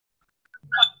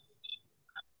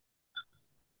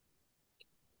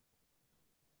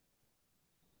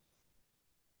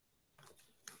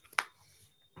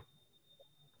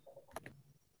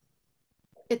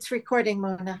It's recording,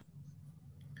 Mona.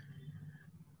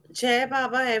 Jai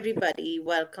Baba, everybody.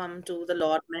 Welcome to the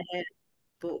Lord Meher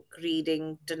book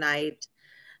reading tonight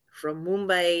from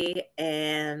Mumbai.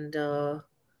 And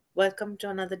welcome to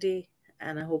another day.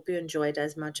 And I hope you enjoyed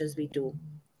as much as we do.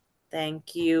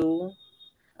 Thank you.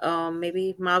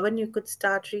 Maybe Marvin, you could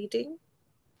start reading.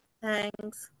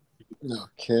 Thanks.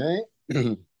 Okay.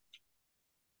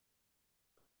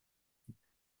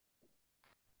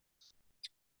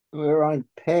 We're on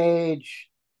page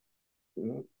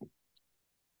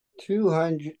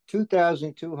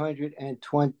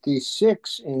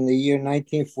 2226 in the year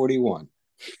 1941.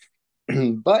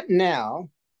 But now,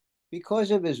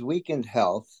 because of his weakened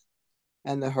health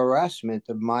and the harassment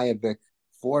of Mayavik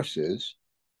forces,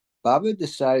 Baba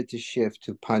decided to shift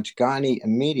to Panchgani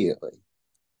immediately.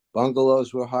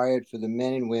 Bungalows were hired for the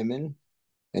men and women,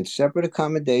 and separate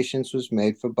accommodations was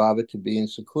made for Baba to be in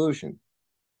seclusion.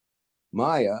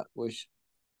 Maya was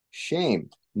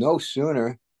shamed. No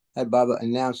sooner had Baba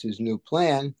announced his new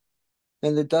plan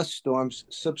than the dust storms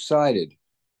subsided.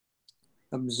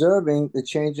 Observing the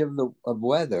change of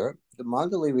weather, the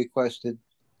Mandali requested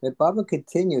that Baba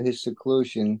continue his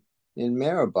seclusion in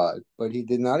Meherabad, but he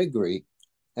did not agree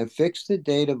and fixed the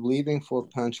date of leaving for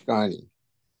Panchgani.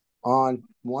 On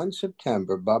 1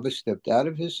 September, Baba stepped out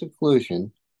of his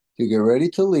seclusion to get ready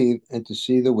to leave and to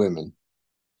see the women.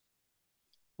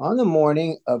 On the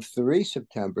morning of 3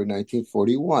 September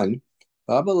 1941,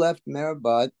 Baba left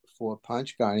Meherabad for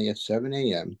Panchgani at 7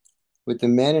 a.m. with the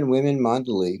men and women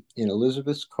Mandali in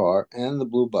Elizabeth's car and the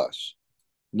blue bus.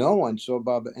 No one saw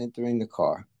Baba entering the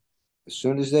car. As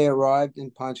soon as they arrived in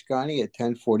Panchgani at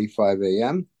 10:45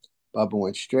 a.m., Baba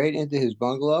went straight into his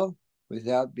bungalow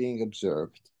without being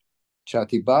observed.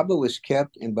 Chati Baba was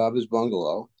kept in Baba's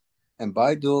bungalow, and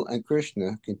Baidul and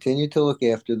Krishna continued to look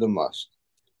after the must.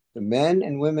 The men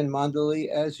and women Mandali,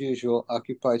 as usual,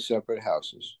 occupied separate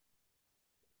houses.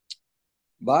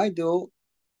 Baidul,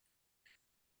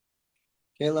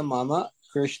 Kailamama,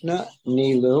 Krishna,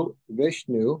 Nilu,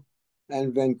 Vishnu,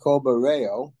 and Venkoba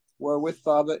Rao were with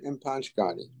Baba in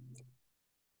Panchgani.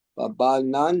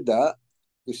 Babananda,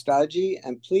 Gustaji,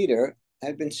 and Pleader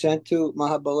had been sent to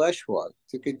Mahabaleshwar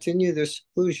to continue their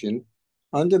seclusion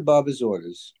under Baba's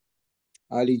orders.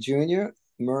 Ali Jr.,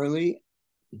 Murli,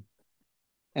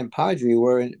 and Padri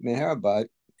were in Meherabad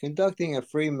conducting a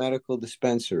free medical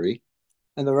dispensary,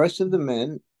 and the rest of the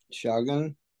men,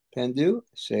 Shagun, Pendu,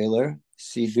 Sailor,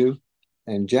 Sidhu,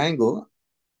 and Jangle,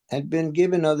 had been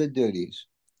given other duties.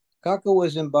 Kaka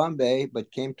was in Bombay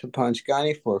but came to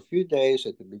Panchgani for a few days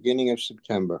at the beginning of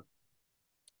September.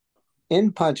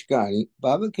 In Panchgani,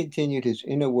 Baba continued his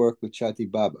inner work with Chati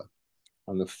Baba.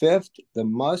 On the 5th, the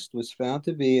must was found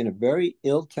to be in a very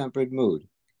ill-tempered mood.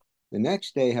 The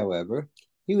next day, however,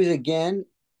 he was again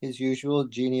his usual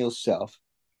genial self,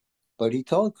 but he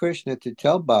told Krishna to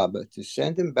tell Baba to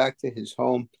send him back to his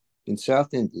home in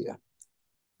South India.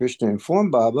 Krishna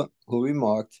informed Baba, who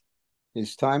remarked,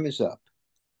 "His time is up.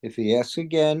 If he asks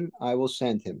again, I will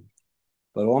send him.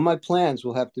 But all my plans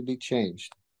will have to be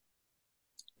changed."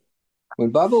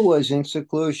 When Baba was in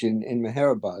seclusion in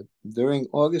Meherabad during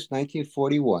August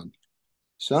 1941,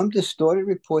 some distorted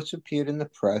reports appeared in the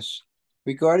press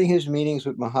regarding his meetings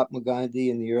with Mahatma Gandhi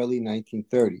in the early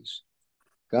 1930s.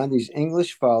 Gandhi's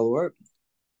English follower,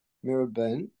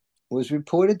 Miraben, was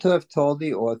reported to have told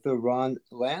the author Ron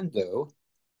Landau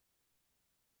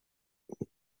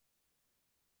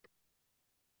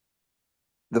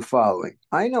the following: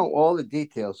 "I know all the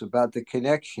details about the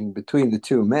connection between the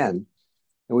two men.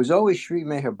 It was always Sri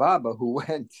Meher Baba who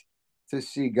went to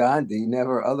see Gandhi,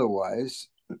 never otherwise.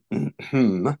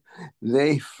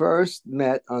 They first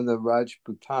met on the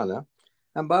Rajputana,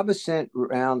 and Baba sent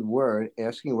round word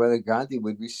asking whether Gandhi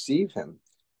would receive him.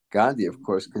 Gandhi, of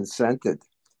course, consented.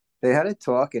 They had a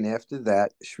talk, and after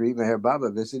that, Sri Meher Baba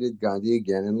visited Gandhi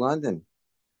again in London.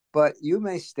 But you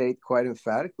may state quite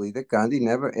emphatically that Gandhi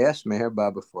never asked Meher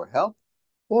Baba for help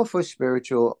or for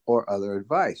spiritual or other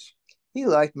advice. He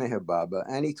liked Meher Baba,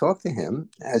 and he talked to him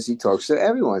as he talks to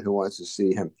everyone who wants to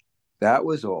see him. That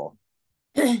was all."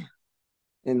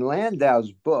 In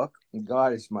Landau's book,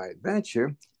 God is My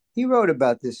Adventure, he wrote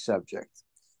about this subject.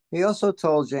 He also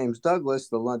told James Douglas,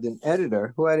 the London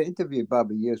editor, who had interviewed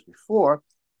Baba years before,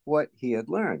 what he had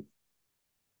learned.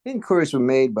 Inquiries were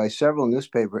made by several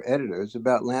newspaper editors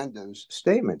about Landau's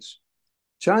statements.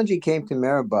 Chanji came to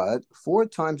Meherabad 4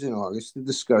 times in August to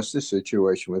discuss the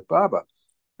situation with Baba,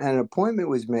 and an appointment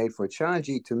was made for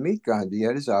Chanji to meet Gandhi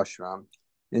at his ashram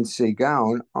in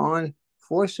Segaon on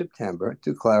 4 September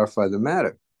to clarify the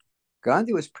matter.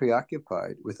 Gandhi was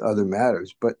preoccupied with other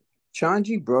matters, but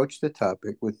Chanji broached the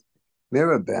topic with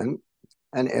Miraben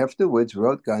and afterwards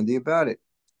wrote Gandhi about it.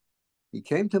 He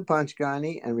came to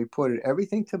Panchgani and reported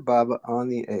everything to Baba on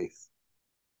the 8th.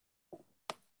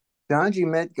 Janji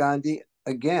met Gandhi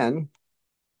again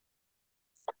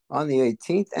on the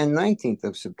 18th and 19th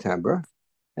of September,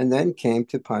 and then came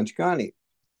to Panchgani.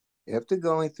 After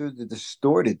going through the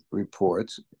distorted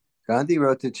reports, Gandhi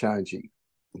wrote to Chanji,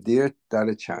 Dear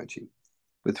Dada Chanji,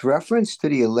 with reference to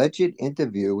the alleged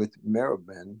interview with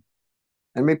Meribin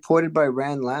and reported by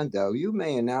Rand Landau, you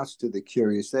may announce to the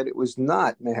curious that it was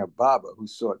not Meher Baba who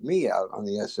sought me out on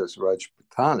the SS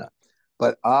Rajputana,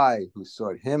 but I who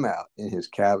sought him out in his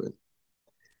cabin.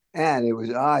 And it was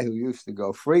I who used to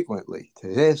go frequently to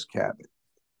his cabin.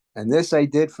 And this I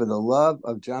did for the love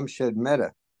of Jamshed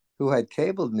Mehta, who had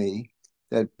cabled me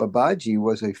that Babaji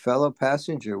was a fellow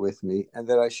passenger with me and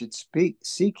that I should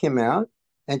seek him out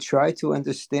and try to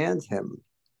understand him.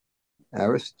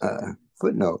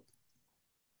 Footnote.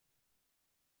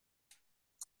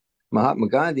 Mahatma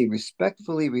Gandhi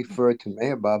respectfully referred to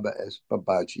Meher Baba as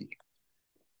Babaji.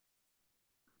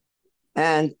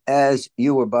 And as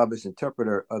you were Baba's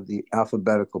interpreter of the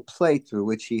alphabetical plate through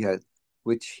which he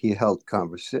held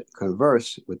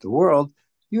converse with the world,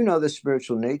 you know the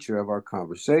spiritual nature of our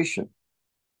conversation.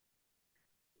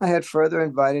 I had further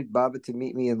invited Baba to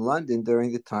meet me in London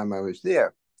during the time I was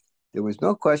there. There was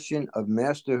no question of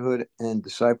masterhood and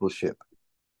discipleship.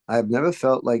 I have never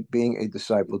felt like being a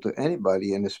disciple to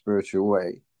anybody in a spiritual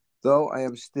way, though I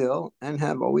am still and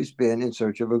have always been in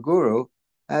search of a guru,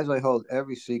 as I hold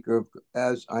every seeker of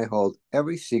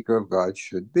God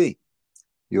should be.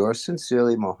 Yours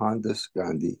sincerely, Mohandas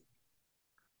Gandhi.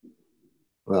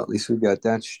 Well, at least we got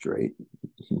that straight.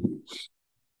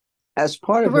 As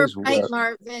part You of were his right, work,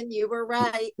 Marvin. You were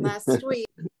right last week.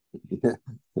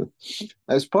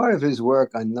 as part of his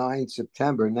work on 9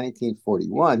 September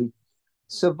 1941,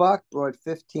 Savak brought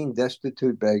 15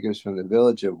 destitute beggars from the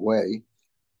village of Way,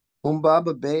 whom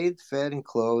Baba bathed, fed, and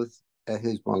clothed at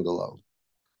his bungalow.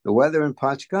 The weather in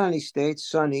Panchgani stayed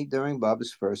sunny during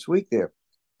Baba's first week there,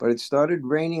 but it started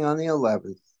raining on the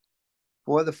 11th.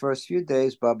 For the first few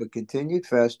days, Baba continued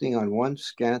fasting on one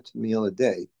scant meal a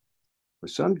day. For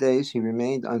some days, he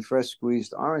remained on fresh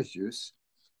squeezed orange juice,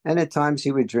 and at times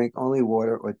he would drink only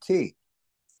water or tea.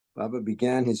 Baba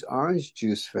began his orange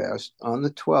juice fast on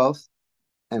the 12th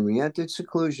and re-entered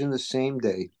seclusion the same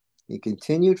day. He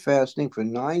continued fasting for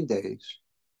 9 days.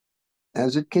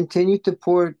 As it continued to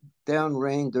pour down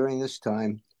rain during this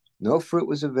time, no fruit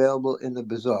was available in the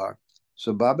bazaar,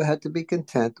 so Baba had to be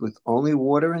content with only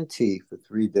water and tea for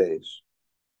 3 days.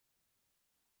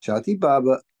 Chati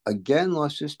Baba again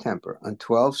lost his temper on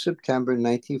 12 September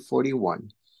 1941,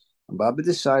 and Baba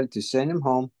decided to send him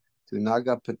home to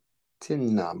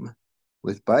Nagapattinam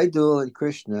with Baidul and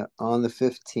Krishna on the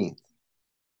 15th.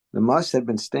 The Mus had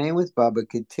been staying with Baba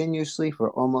continuously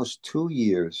for almost 2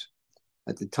 years.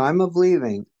 At the time of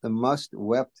leaving, the Mus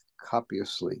wept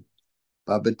copiously.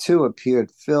 Baba too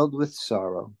appeared filled with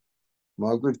sorrow.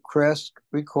 Margaret Kresk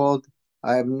recalled,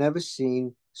 I have never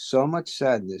seen so much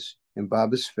sadness in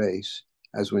Baba's face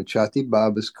as when Chati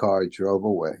Baba's car drove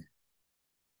away.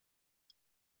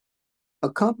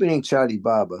 Accompanying Chati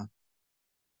Baba,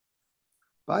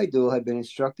 Baidul had been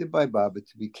instructed by Baba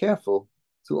to be careful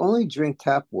to only drink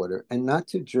tap water and not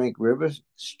to drink river,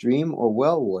 stream, or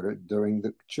well water during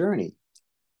the journey.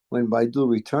 When Baidul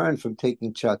returned from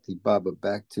taking Chati Baba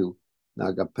back to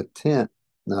Nagapattinam,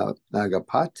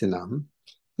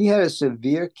 he had a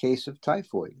severe case of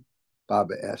typhoid.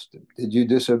 Baba asked him, Did you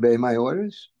disobey my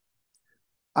orders?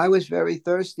 I was very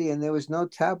thirsty and there was no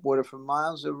tap water for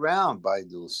miles around,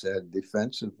 Baidul said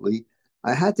defensively.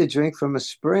 I had to drink from a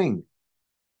spring.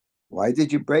 Why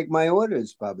did you break my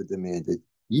orders? Baba demanded.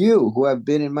 You, who have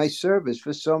been in my service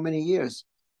for so many years.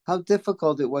 How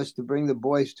difficult it was to bring the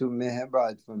boys to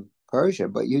Meher from Persia,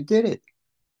 but you did it.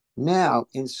 Now,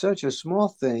 in such a small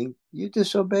thing, you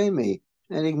disobey me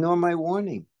and ignore my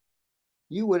warning.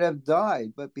 You would have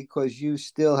died, but because you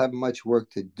still have much work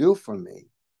to do for me,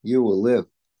 you will live.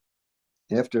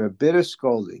 After a bitter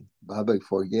scolding, Baba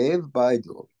forgave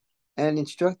Baidul and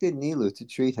instructed Nilu to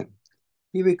treat him.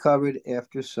 He recovered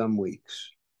after some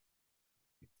weeks.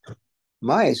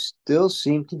 Maya still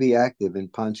seemed to be active in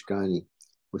Panchgani.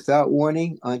 Without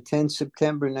warning, on 10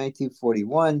 September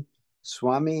 1941,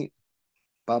 Swami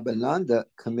Babananda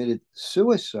committed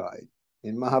suicide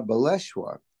in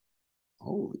Mahabaleshwar.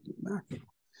 Holy mackerel.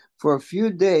 For a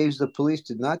few days, the police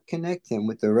did not connect him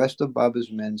with the rest of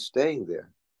Baba's men staying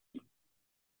there.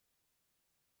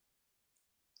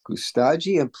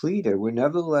 Gustaji and Pleader were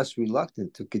nevertheless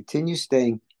reluctant to continue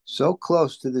staying so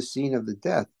close to the scene of the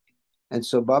death, and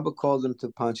so Baba called them to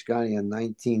Panchgani on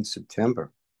 19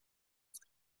 September.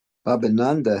 Baba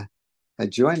Nanda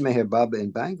had joined Meher Baba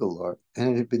in Bangalore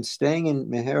and had been staying in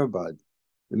Meherabad.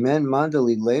 The man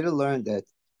Mandali later learned that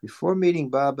before meeting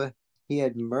Baba, he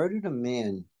had murdered a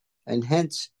man, and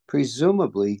hence,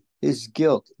 presumably, his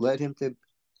guilt led him to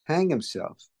hang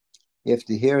himself.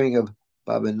 After hearing of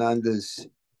Baba Nanda's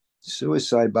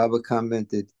suicide, Baba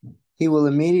commented, "He will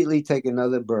immediately take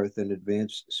another birth and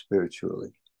advance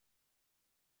spiritually."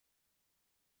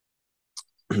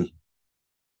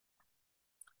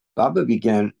 Baba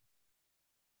began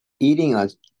eating on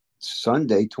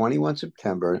Sunday, 21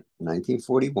 September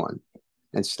 1941,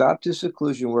 and stopped his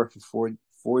seclusion work for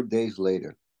four days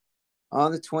later.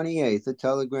 On the 28th, a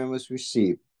telegram was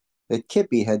received that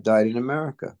Kippy had died in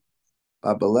America.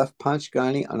 Baba left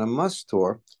Panchgani on a must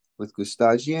tour with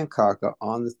Gustaji and Kaka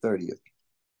on the 30th.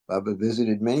 Baba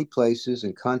visited many places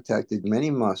and contacted many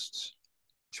musts,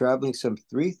 traveling some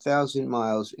 3,000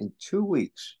 miles in 2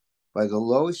 weeks by the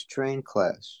lowest train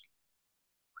class.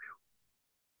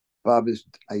 Baba's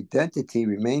identity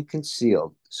remained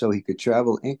concealed so he could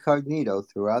travel incognito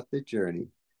throughout the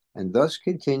journey and thus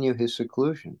continue his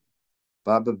seclusion.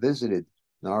 Baba visited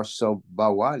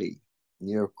Narsobawadi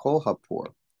near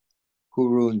Kolhapur,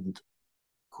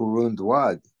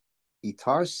 Kurundwad,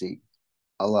 Itarsi,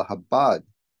 Allahabad,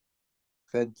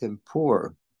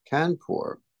 Fentimpur,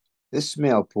 Kanpur,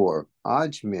 Ismailpur,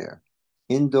 Ajmer,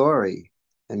 Indori,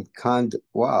 and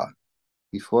Khandwa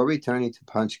before returning to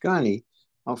Panchgani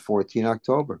on 14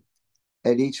 October.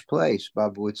 At each place,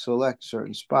 Baba would select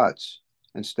certain spots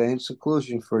and stay in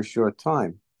seclusion for a short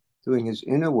time, doing his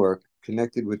inner work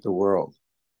connected with the world.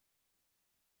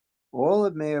 All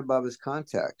of Meher Baba's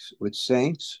contacts with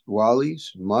saints,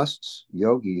 walis, musts,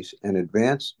 yogis, and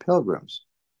advanced pilgrims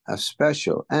have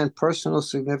special and personal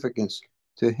significance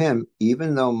to him,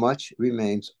 even though much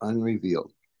remains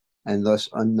unrevealed and thus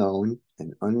unknown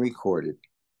and unrecorded.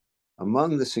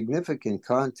 Among the significant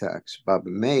contacts Baba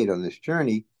made on this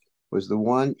journey was the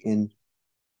one in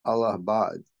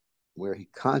Allahabad, where he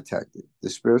contacted the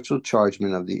spiritual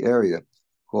chargeman of the area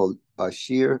called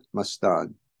Bashir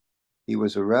Mastan. He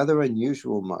was a rather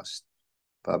unusual must,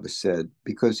 Baba said,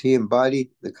 because he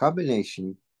embodied the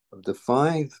combination of the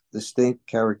 5 distinct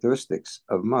characteristics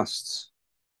of musts.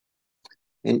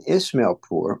 In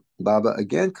Ismailpur, Baba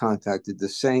again contacted the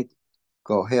saint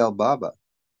Gohel Baba.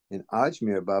 In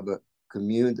Ajmer, Baba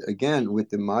communed again with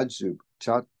the Majzub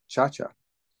Chacha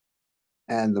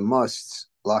and the musts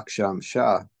Lakham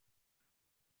Shah,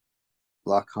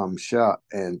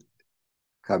 and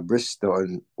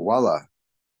Kabristan Wala,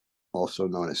 also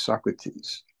known as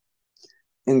Socrates.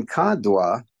 In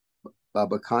Khandwa,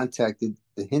 Baba contacted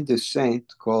the Hindu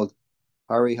saint called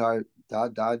Harihar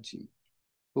Dadaji,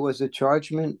 who was the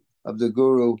chargeman of the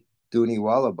Guru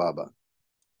Duniwala Baba.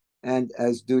 And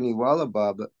as Duniwala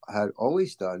Baba had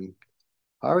always done,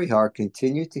 Harihar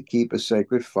continued to keep a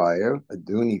sacred fire, a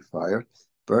Duni fire,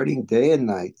 burning day and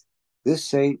night. This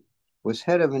saint was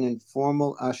head of an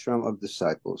informal ashram of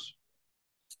disciples.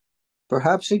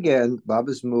 Perhaps again,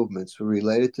 Baba's movements were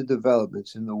related to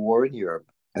developments in the war in Europe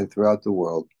and throughout the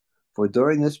world, for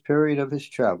during this period of his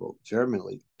travel,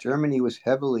 Germany was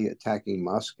heavily attacking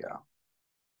Moscow.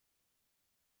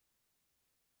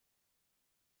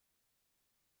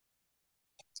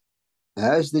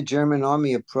 As the German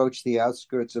army approached the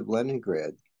outskirts of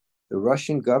Leningrad, the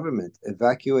Russian government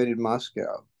evacuated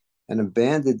Moscow and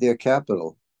abandoned their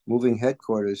capital, moving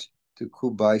headquarters to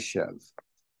Kuybyshev.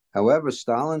 However,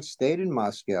 Stalin stayed in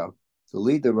Moscow to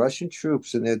lead the Russian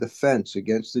troops in their defense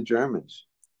against the Germans.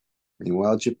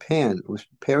 Meanwhile, Japan was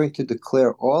preparing to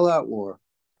declare all-out war,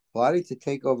 plotting to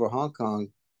take over Hong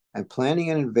Kong, and planning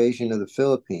an invasion of the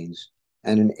Philippines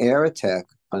and an air attack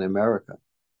on America.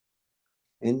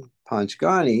 In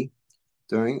Panchgani,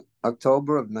 during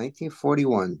October of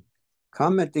 1941,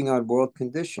 commenting on world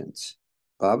conditions,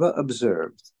 Baba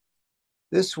observed,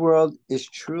 "This world is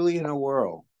truly in a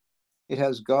whirl. It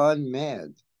has gone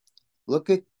mad. Look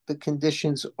at the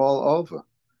conditions all over.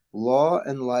 Law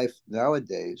and life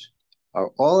nowadays are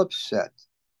all upset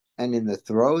and in the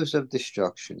throes of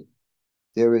destruction.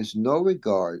 There is no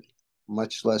regard,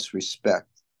 much less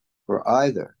respect, for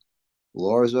either.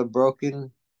 Laws are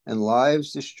broken and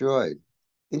lives destroyed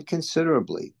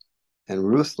inconsiderably and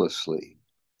ruthlessly.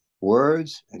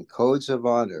 Words and codes of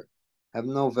honor have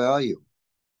no value.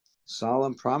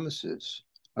 Solemn promises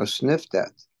are sniffed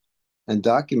at, and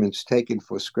documents taken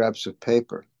for scraps of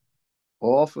paper,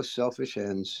 all for selfish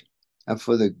ends and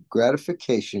for the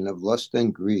gratification of lust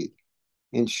and greed.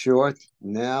 In short,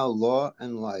 now law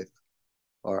and life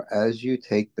are as you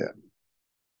take them."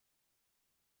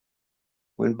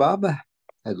 When Baba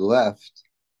had left,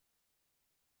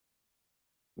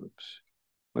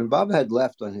 When Baba had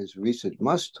left on his recent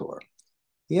Must tour,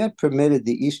 he had permitted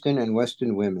the Eastern and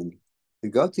Western women to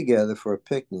go together for a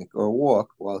picnic or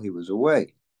walk while he was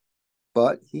away,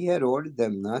 but he had ordered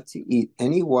them not to eat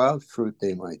any wild fruit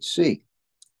they might see.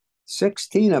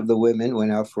 16 of the women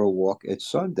went out for a walk at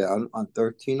sundown on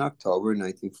 13 October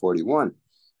 1941.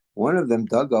 One of them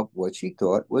dug up what she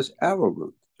thought was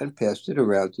arrowroot and passed it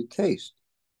around to taste.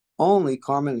 Only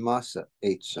Carmen Massa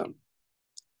ate some.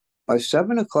 By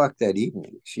 7 o'clock that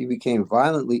evening, she became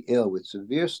violently ill with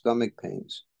severe stomach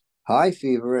pains, high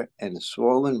fever, and a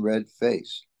swollen red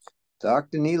face.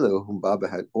 Dr. Nilu, whom Baba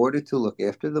had ordered to look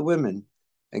after the women,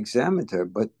 examined her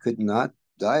but could not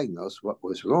diagnose what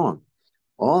was wrong.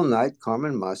 All night,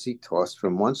 Carmen Masi tossed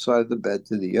from one side of the bed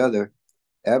to the other.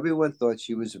 Everyone thought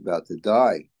she was about to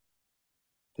die.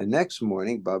 The next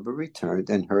morning, Baba returned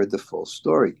and heard the full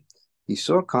story. He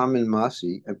saw Carmen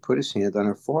Masi and put his hand on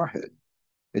her forehead.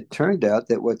 It turned out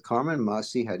that what Carmen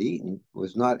Masi had eaten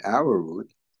was not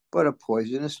arrowroot, but a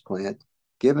poisonous plant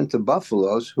given to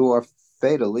buffaloes who are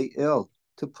fatally ill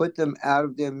to put them out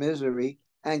of their misery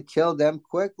and kill them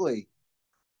quickly.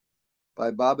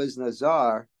 By Baba's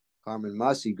Nazar, Carmen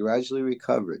Masi gradually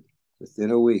recovered within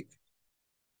a week.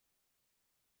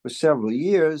 For several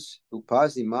years,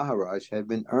 Upazi Maharaj had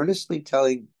been earnestly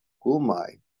telling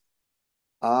Gulmai,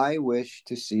 "I wish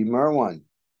to see Merwan."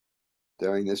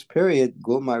 During this period,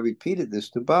 Gulmai repeated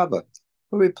this to Baba,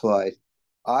 who replied,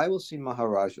 "I will see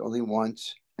Maharaj only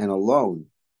once and alone,"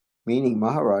 meaning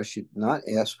Maharaj should not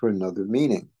ask for another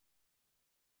meeting.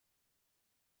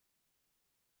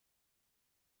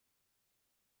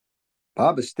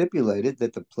 Baba stipulated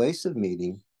that the place of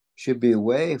meeting should be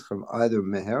away from either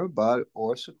Meherabad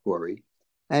or Sakori,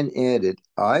 and added,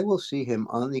 "I will see him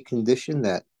on the condition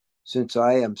that, since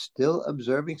I am still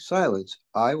observing silence,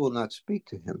 I will not speak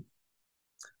to him."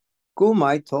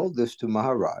 Gulmai told this to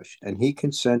Maharaj, and he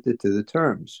consented to the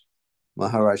terms.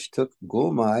 Maharaj took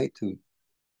Gulmai to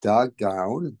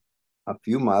Dagaon, a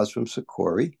few miles from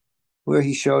Sakori, where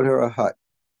he showed her a hut.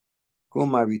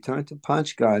 Gulmai returned to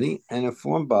Panchgani and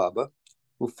informed Baba,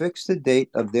 who fixed the date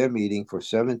of their meeting for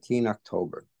 17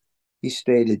 October. He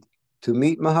stated, "To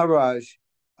meet Maharaj,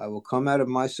 I will come out of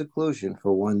my seclusion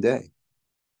for one day."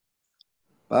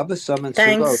 Baba summoned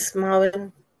Sarosh. Thanks,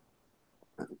 Marvin.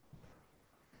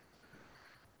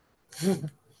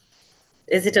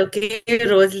 Is it okay if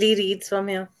Rosalie reads from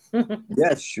here?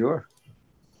 Yes, sure.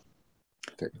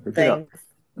 Pick it up. Thanks.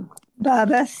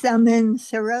 Baba summoned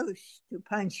Sarosh to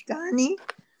Panchgani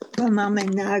from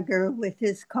Ahmednagar with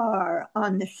his car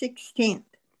on the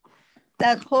 16th.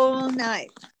 That whole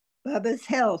night, Baba's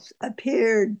health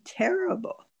appeared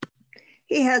terrible.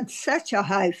 He had such a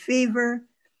high fever,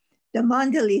 the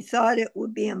Mandali thought it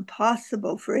would be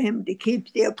impossible for him to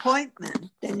keep the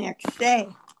appointment the next day.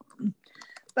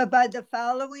 But by the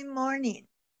following morning,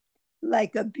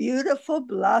 like a beautiful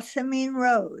blossoming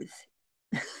rose,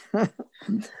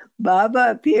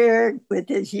 Baba appeared with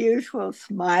his usual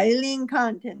smiling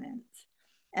countenance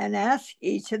and asked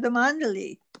each of the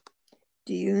Mandali,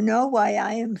 "Do you know why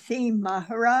I am seeing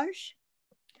Maharaj?"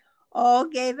 All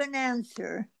gave an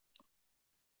answer,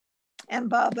 and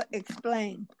Baba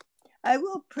explained, "I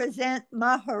will present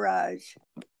Maharaj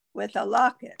with a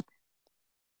locket."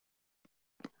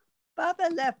 Baba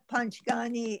left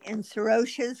Panchgani in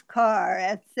Sarosh's car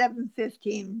at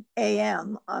 7:15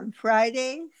 a.m. on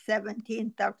Friday,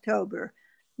 17th October,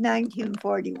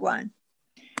 1941.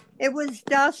 It was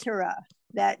Dasara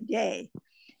that day,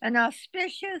 an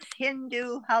auspicious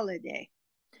Hindu holiday.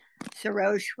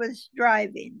 Sarosh was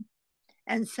driving,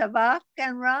 and Savak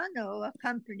and Rano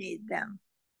accompanied them.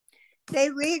 They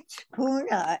reached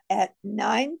Pune at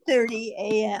 9:30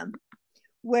 a.m.,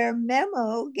 where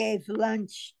Memo gave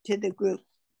lunch to the group.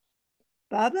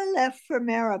 Baba left for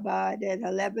Meherabad at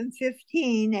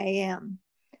 11:15 a.m.,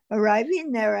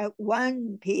 arriving there at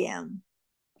 1 p.m.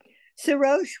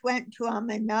 Sarosh went to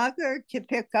Ahmednagar to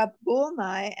pick up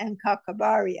Gulmai and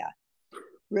Kakabaria,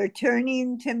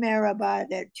 returning to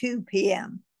Meherabad at 2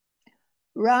 p.m.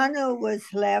 Rano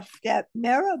was left at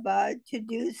Meherabad to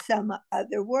do some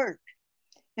other work,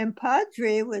 and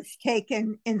Padre was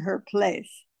taken in her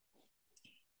place.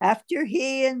 After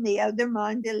he and the other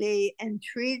Mandali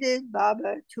entreated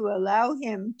Baba to allow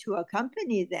him to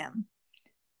accompany them,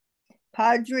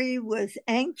 Padre was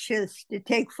anxious to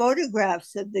take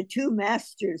photographs of the two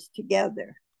masters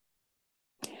together.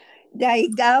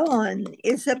 Daigaon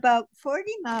is about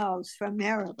 40 miles from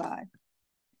Meherabad.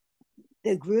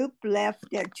 The group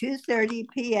left at 2:30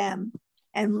 p.m.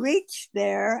 and reached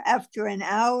there after an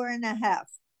hour and a half.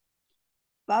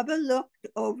 Baba looked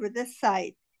over the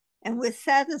site and was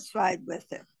satisfied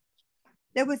with it.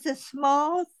 There was a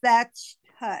small thatched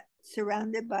hut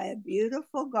surrounded by a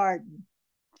beautiful garden.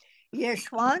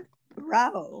 Yeshwant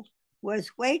Rao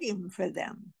was waiting for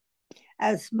them,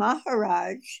 as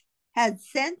Maharaj had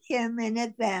sent him in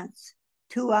advance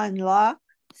to unlock,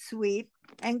 sweep,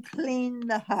 and clean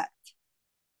the hut.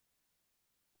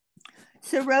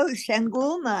 Sarosh and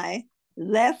Gulmai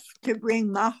left to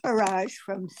bring Maharaj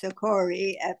from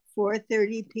Sakori at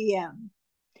 4:30 p.m.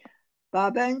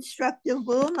 Baba instructed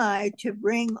Gulmai to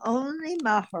bring only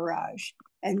Maharaj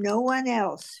and no one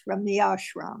else from the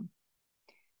ashram.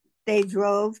 They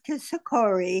drove to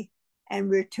Sakori and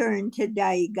returned to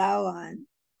Daigaon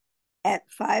at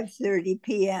 5:30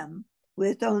 p.m.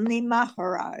 with only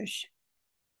Maharaj.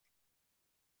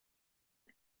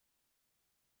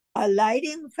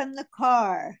 Alighting from the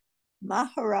car,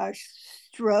 Maharaj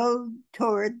strode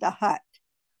toward the hut,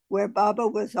 where Baba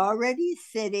was already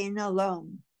sitting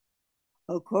alone.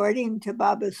 According to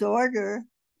Baba's order,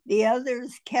 the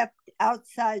others kept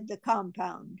outside the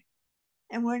compound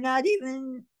and were not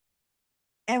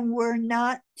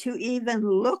to even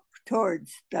look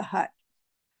towards the hut.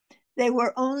 They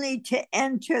were only to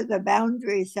enter the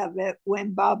boundaries of it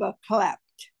when Baba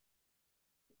clapped.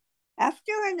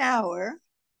 After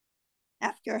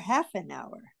half an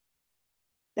hour,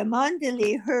 the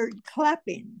Mandali heard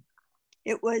clapping.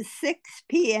 It was 6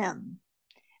 p.m.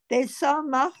 They saw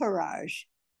Maharaj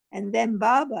and then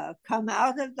Baba come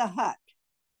out of the hut.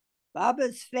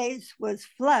 Baba's face was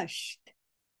flushed.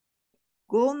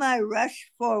 Gulmai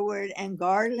rushed forward and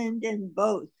garlanded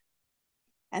both,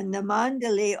 and the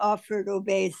Mandali offered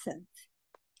obeisance.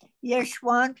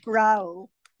 Yeshwant Rao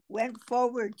went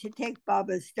forward to take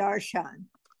Baba's darshan,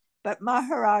 but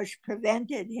Maharaj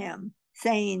prevented him,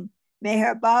 saying,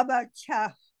 "Meher Baba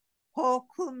cha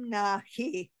hokum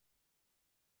nahi."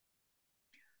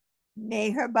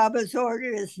 Meher Baba's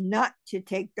order is not to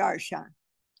take darshan.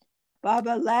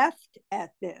 Baba laughed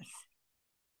at this.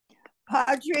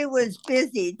 Padre was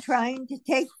busy trying to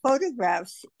take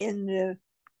photographs in the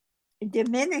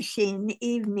diminishing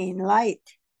evening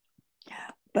light,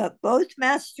 but both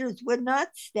masters would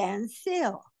not stand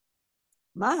still.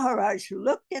 Maharaj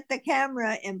looked at the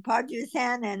camera in Padre's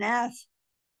hand and asked,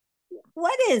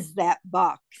 "What is that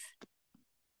box?"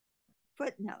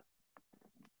 Footnote.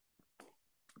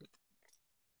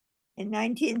 In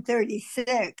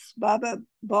 1936, Baba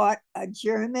bought a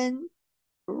German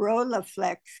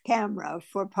Rolleiflex camera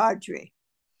for Padre.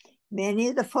 Many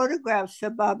of the photographs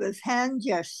of Baba's hand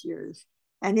gestures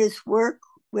and his work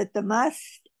with the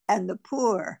must and the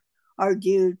poor are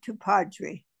due to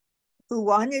Padre, who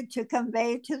wanted to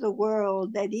convey to the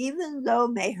world that even though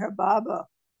Meher Baba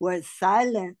was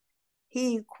silent,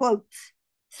 he, quotes,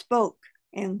 spoke,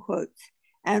 end quotes,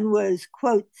 and was,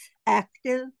 quotes,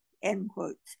 active, end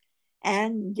quotes,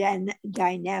 and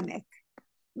dynamic.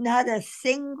 Not a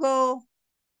single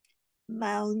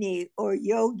Mauni or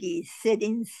yogi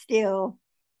sitting still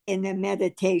in a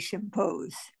meditation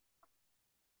pose.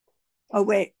 Oh,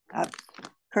 wait,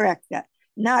 correct that.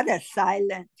 Not a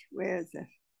silent, where is it?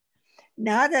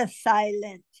 Not a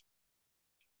silent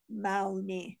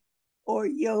Mauni or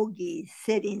yogi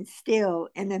sitting still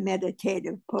in a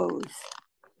meditative pose.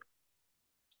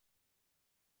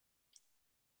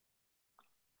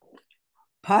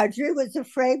 Padre was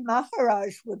afraid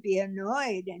Maharaj would be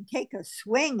annoyed and take a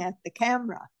swing at the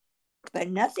camera,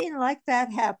 but nothing like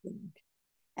that happened.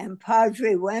 And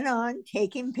Padre went on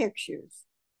taking pictures,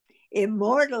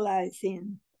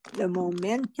 immortalizing the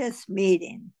momentous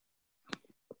meeting.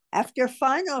 After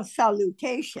final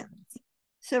salutations,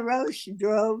 Sarosh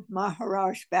drove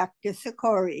Maharaj back to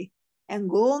Sakori, and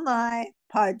Gulmai,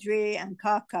 Padre, and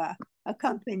Kaka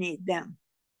accompanied them.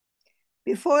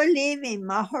 Before leaving,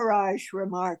 Maharaj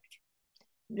remarked,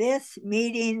 "This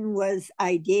meeting was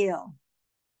ideal,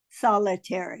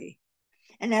 solitary,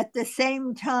 and at the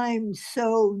same time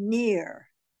so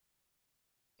near."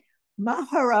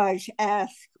 Maharaj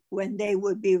asked when they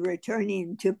would be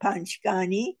returning to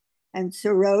Panchgani, and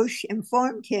Sarosh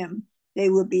informed him they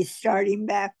would be starting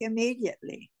back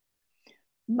immediately.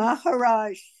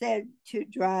 Maharaj said to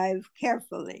drive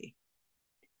carefully.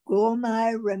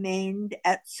 Gulmai remained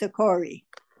at Sakori.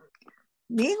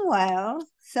 Meanwhile,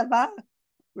 Sabak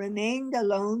remained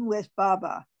alone with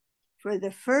Baba. For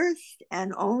the first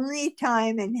and only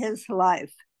time in his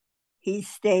life, he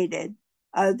stated,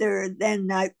 other than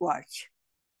night watch.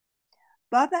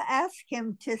 Baba asked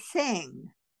him to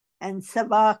sing, and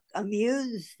Sabak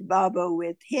amused Baba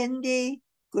with Hindi,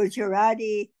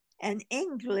 Gujarati, and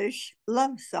English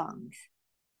love songs.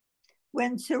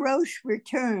 When Sarosh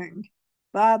returned,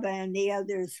 Baba and the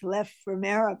others left for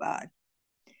Meherabad.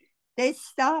 They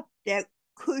stopped at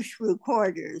Kushru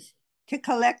quarters to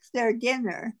collect their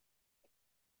dinner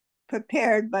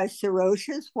prepared by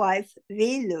Sarosha's wife,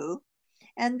 Vilu,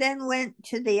 and then went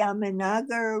to the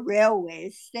Aminagar railway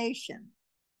station,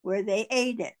 where they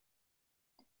ate it.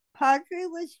 Padre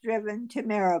was driven to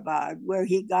Meherabad, where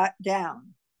he got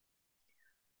down.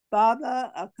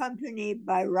 Baba, accompanied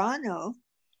by Rano,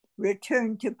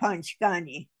 returned to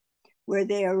Panchgani, where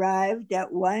they arrived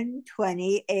at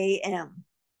 1:20 a.m.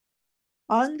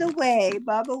 On the way,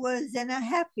 Baba was in a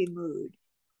happy mood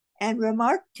and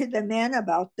remarked to the men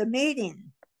about the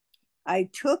meeting. I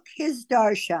took his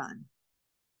darshan.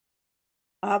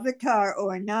 Avatar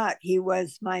or not, he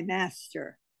was my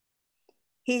master.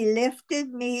 He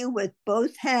lifted me with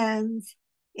both hands,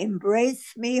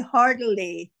 embraced me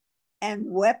heartily, and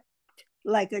wept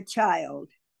like a child.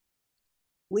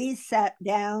 We sat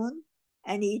down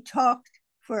and he talked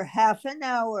for half an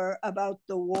hour about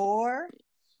the war,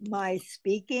 my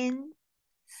speaking,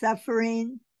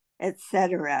 suffering,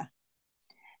 etc.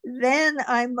 Then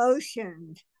I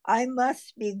motioned, I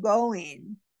must be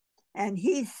going, and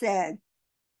he said,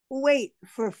 wait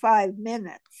for 5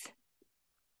 minutes.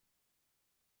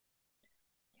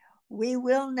 We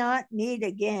will not meet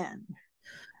again.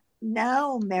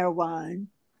 Now, Merwan,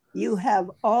 you have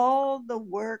all the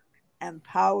work and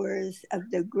powers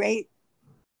of the great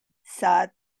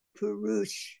Sat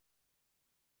Purush,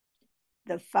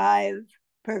 the 5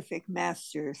 perfect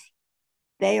masters.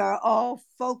 They are all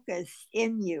focused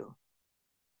in you.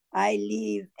 I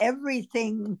leave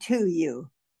everything to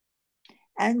you.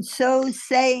 And so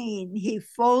saying, he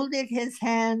folded his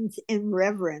hands in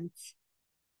reverence,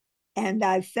 and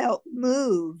I felt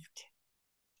moved.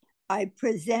 I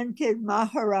presented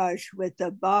Maharaj with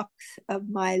a box of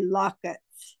my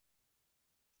lockets,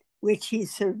 which he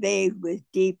surveyed with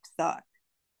deep thought.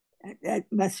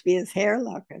 That must be his hair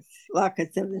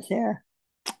lockets of his hair.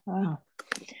 Wow.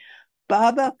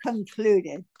 Baba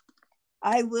concluded,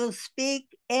 I will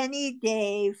speak any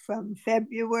day from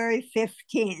February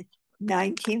 15th,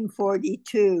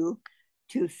 1942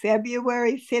 to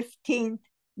February 15th,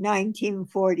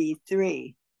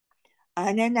 1943,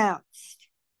 unannounced.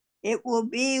 It will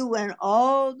be when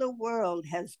all the world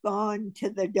has gone to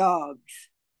the dogs.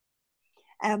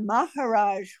 And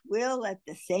Maharaj will at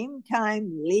the same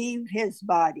time leave his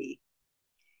body.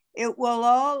 It will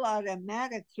all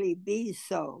automatically be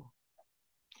so.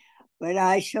 But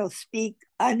I shall speak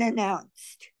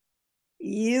unannounced.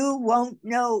 You won't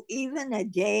know even a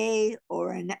day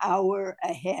or an hour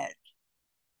ahead.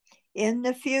 In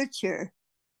the future,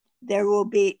 there will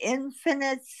be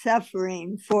infinite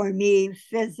suffering for me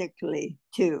physically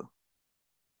too.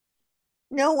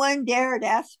 No one dared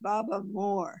ask Baba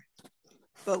more.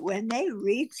 But when they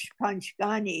reached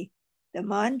Panchgani, the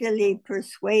Mandali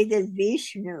persuaded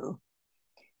Vishnu,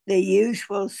 the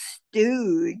usual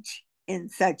stooge in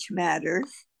such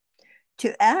matters,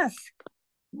 to ask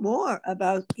more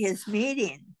about his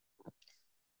meeting.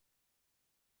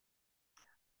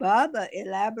 Baba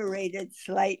elaborated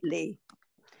slightly.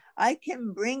 I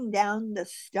can bring down the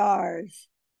stars.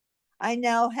 I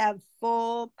now have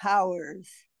full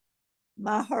powers.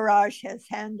 Maharaj has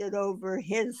handed over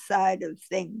his side of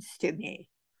things to me.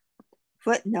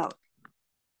 Footnote.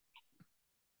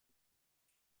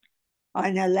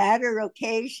 On a later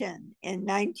occasion in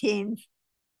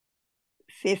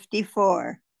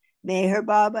 1954, Meher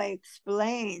Baba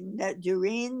explained that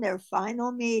during their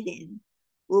final meeting,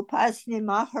 Upasni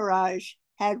Maharaj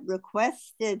had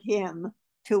requested him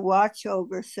to watch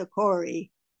over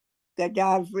Sakori,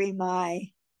 Gadavri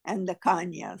Mai, and the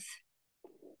Kanyas.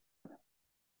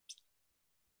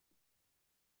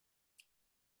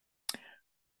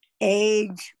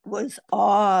 Age was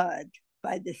awed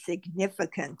by the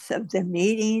significance of the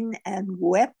meeting and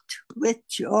wept with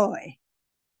joy.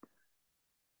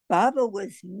 Baba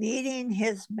was meeting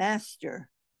his master,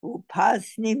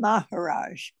 Upasni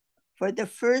Maharaj, for the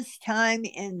first time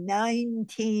in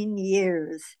 19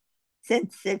 years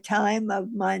since the time of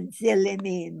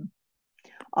Manzilimim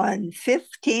on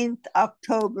 15th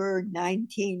October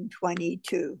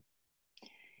 1922.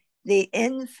 The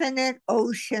infinite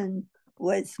ocean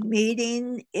was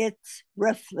meeting its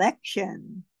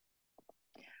reflection,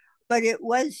 but it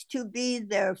was to be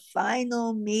their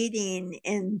final meeting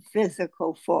in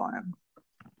physical form.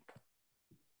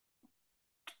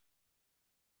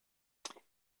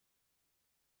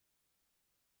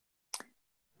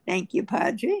 Thank you,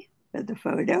 Padre, for the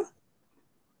photo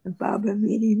of Baba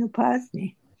meeting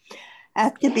Upasni.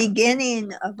 At the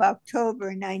beginning of October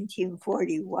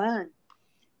 1941,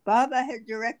 Baba had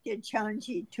directed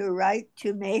Chanji to write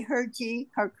to Meherji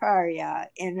Karkaria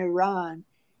in Iran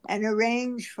and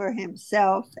arrange for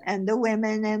himself and the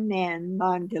women and men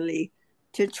Mandali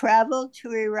to travel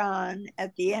to Iran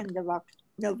at the end of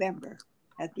November,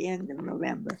 at the end of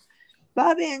November.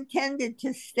 Baba intended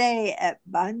to stay at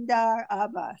Bandar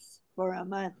Abbas for a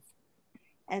month,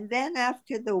 and then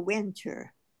after the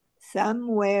winter,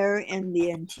 somewhere in the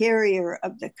interior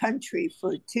of the country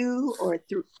for 2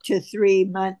 to 3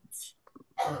 months.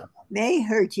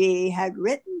 Meherji had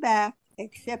written back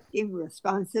accepting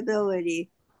responsibility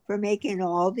for making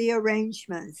all the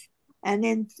arrangements and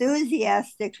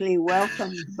enthusiastically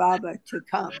welcomed Baba to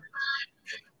come.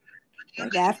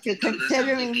 But after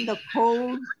considering the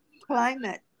cold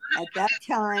climate at that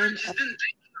time, can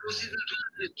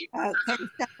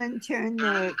someone turn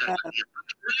their,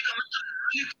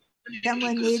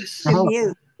 someone needs to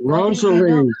mute.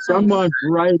 Rosalie, someone's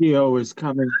radio is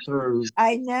coming through.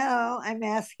 I know, I'm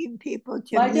asking people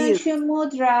to Why mute. don't you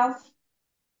mute, Ralph?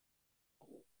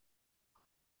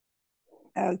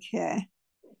 Okay.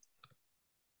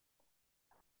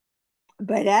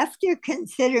 But after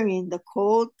considering the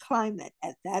cold climate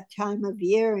at that time of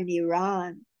year in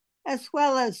Iran, as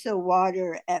well as the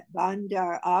water at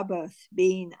Bandar Abbas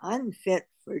being unfit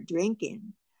for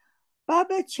drinking,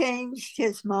 Baba changed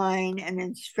his mind and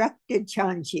instructed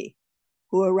Chanji,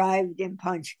 who arrived in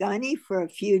Panchgani for a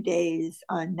few days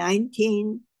on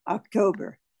 19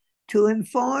 October, to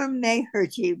inform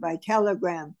Meherji by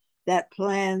telegram that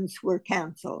plans were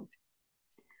canceled.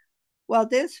 While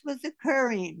this was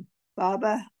occurring,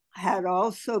 Baba had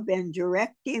also been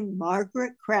directing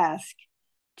Margaret Krask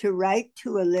to write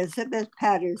to Elizabeth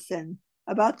Patterson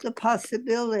about the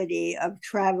possibility of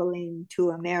traveling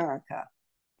to America.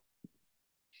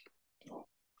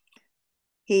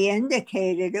 He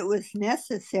indicated it was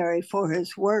necessary for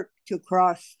his work to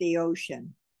cross the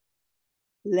ocean.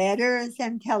 Letters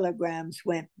and telegrams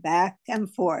went back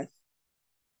and forth.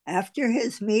 After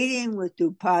his meeting with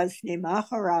Upasni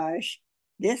Maharaj,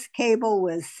 this cable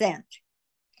was sent.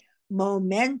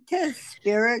 Momentous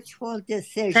spiritual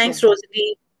decision. Thanks,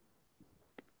 Rosalie.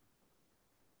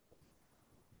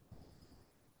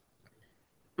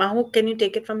 Mahu, can you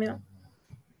take it from here?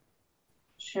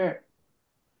 Sure.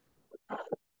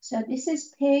 So this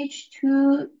is page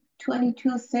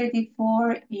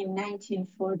 2234 in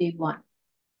 1941.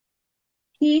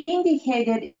 He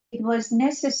indicated it was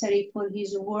necessary for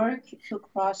his work to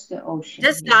cross the ocean.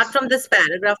 Just start from this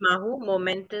paragraph, Mahu.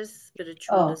 Momentous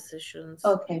spiritual decisions.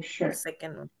 Okay, sure. The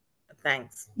second one.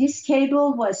 Thanks. This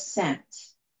cable was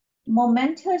sent.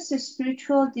 Momentous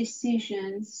spiritual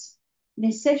decisions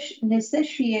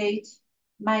necessitate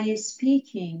my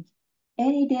speaking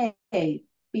any day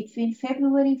between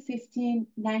February 15,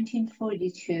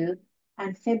 1942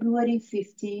 and February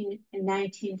 15,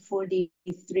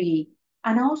 1943,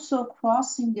 and also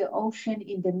crossing the ocean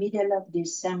in the middle of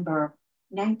December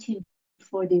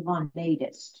 1941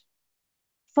 latest.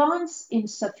 Funds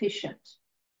insufficient.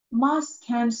 Must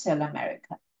cancel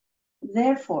America.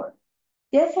 Therefore,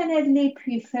 definitely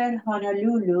prefer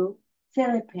Honolulu,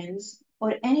 Philippines,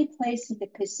 or any place in the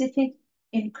Pacific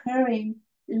incurring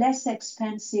less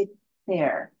expensive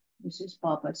fare. This is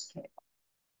Baba's cable.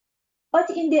 But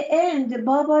in the end,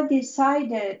 Baba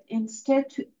decided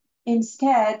instead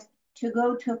to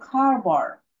go to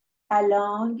Karwar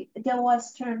along the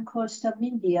western coast of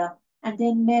India and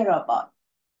then Mehrabad.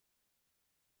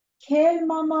 Kale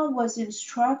Mama was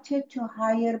instructed to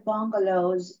hire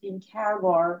bungalows in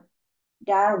Karwar,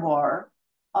 Darwar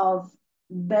of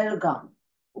Belgaum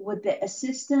with the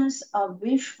assistance of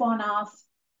Vishwanath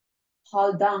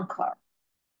Haldankar.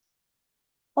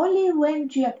 Only when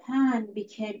Japan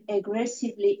became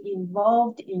aggressively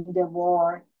involved in the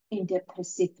war in the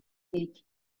Pacific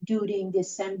during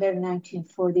December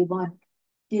 1941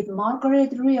 did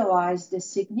Margaret realize the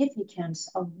significance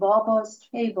of Baba's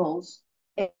cables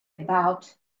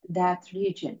about that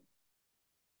region.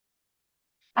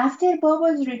 After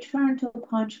Baba's return to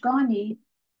Panchgani,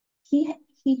 he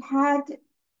had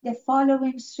the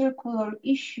following circular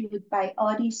issued by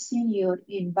Adi Senior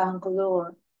in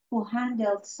Bangalore, who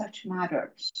handled such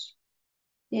matters.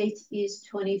 Date is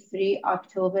 23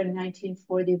 October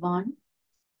 1941.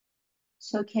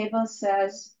 So cable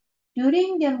says,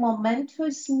 during the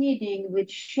momentous meeting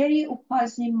with Shri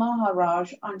Upasni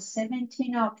Maharaj on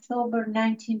 17 October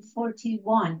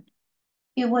 1941,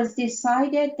 it was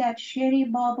decided that Shri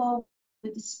Baba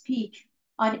would speak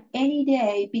on any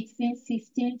day between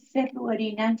 15th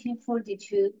February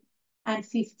 1942 and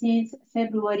 15th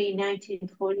February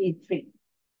 1943.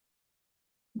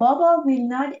 Baba will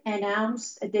not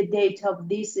announce the date of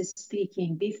this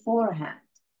speaking beforehand.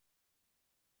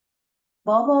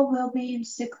 Baba will be in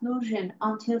seclusion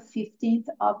until 15th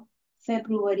of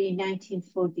February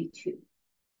 1942.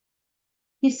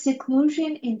 His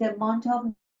seclusion in the month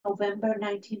of November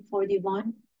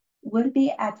 1941 will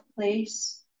be at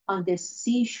place on the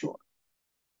seashore,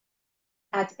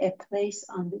 at a place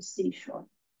on the seashore.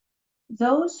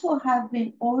 Those who have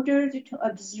been ordered to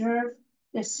observe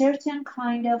the certain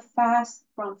kind of fast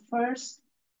from 1st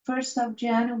of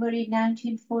January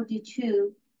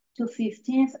 1942 to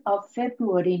 15th of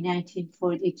February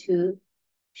 1942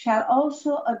 shall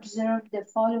also observe the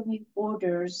following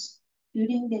orders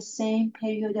during the same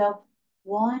period of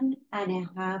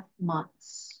 1.5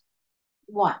 months.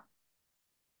 1.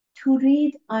 To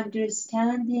read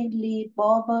understandingly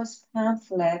Baba's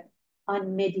pamphlet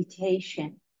on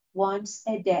meditation once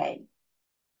a day.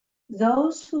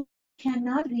 Those who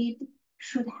cannot read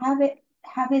should have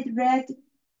it read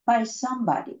by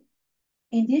somebody.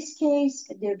 In this case,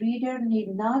 the reader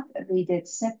need not read it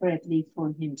separately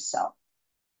for himself.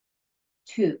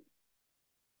 2.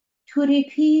 To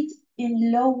repeat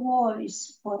in low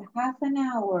voice for half an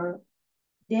hour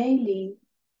daily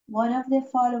one of the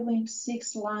following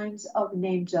 6 lines of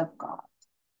names of God.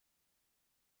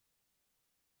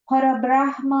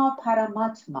 Parabrahma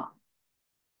Paramatma,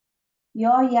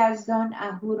 Ya Yazdan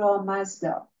Ahura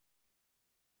Mazda,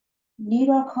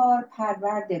 Nirakar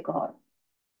Parvardegar,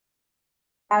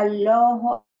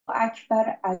 Allahu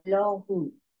Akbar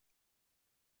Allahu,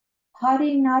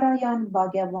 Hari Narayan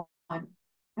Bhagavan,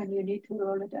 and you need to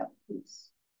roll it up, please.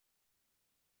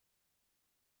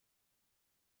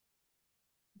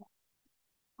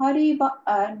 Hari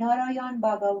Narayan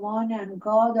Bhagavan and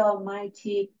God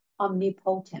Almighty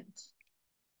Omnipotent.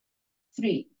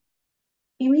 3.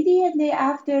 Immediately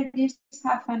after this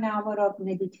half an hour of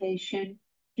meditation,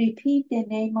 repeat the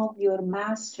name of your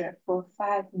master for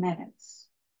 5 minutes.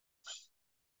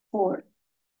 4.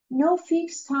 No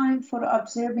fixed time for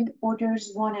observing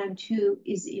orders 1 and 2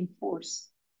 is enforced.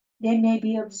 They may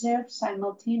be observed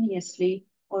simultaneously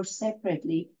or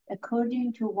separately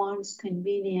according to one's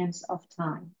convenience of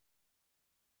time.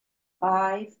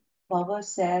 5. Baba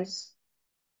says,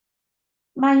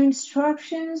 my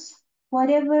instructions,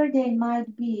 whatever they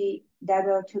might be, that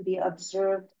are to be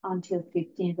observed until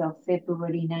 15th of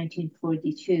February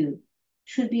 1942,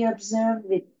 should be observed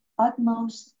with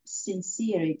utmost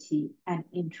sincerity and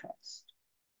interest.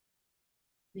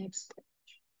 Next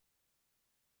page.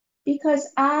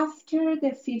 Because after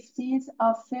the 15th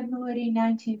of February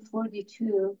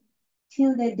 1942,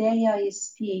 till the day I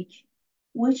speak,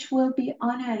 which will be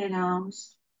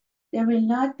unannounced, there will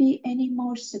not be any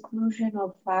more seclusion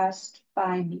or fast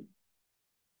by me.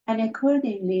 And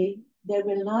accordingly, there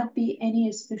will not be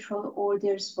any special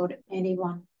orders for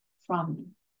anyone from me.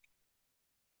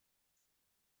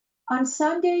 On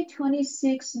Sunday,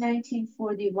 26,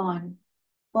 1941,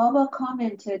 Baba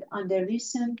commented on the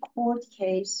recent court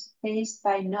case faced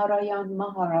by Narayan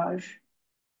Maharaj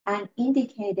and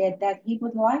indicated that he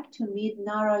would like to meet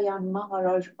Narayan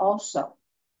Maharaj also.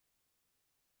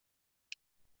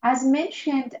 As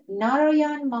mentioned,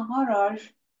 Narayan Maharaj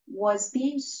was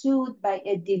being sued by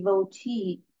a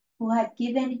devotee who had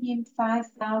given him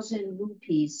 5,000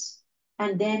 rupees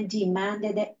and then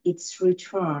demanded its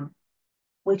return,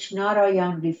 which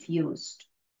Narayan refused.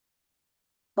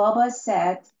 Baba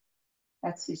said,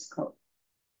 that's his quote,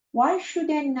 why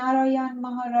shouldn't Narayan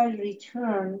Maharaj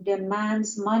return the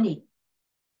man's money?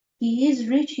 He is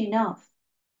rich enough,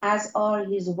 as are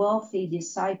his wealthy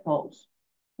disciples,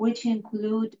 which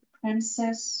include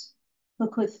princes who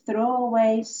could throw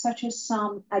away such a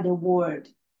sum at a word.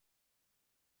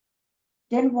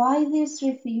 Then why this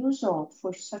refusal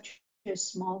for such a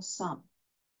small sum?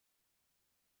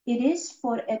 It is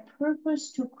for a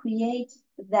purpose to create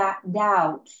that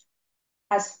doubt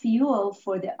as fuel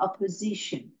for the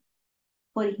opposition,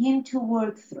 for him to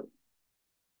work through.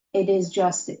 It is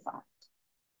justified.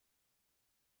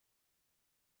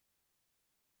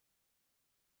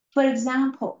 For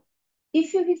example,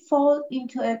 if you fall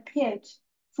into a pit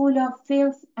full of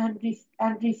filth and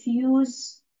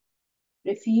refuse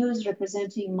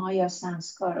representing Maya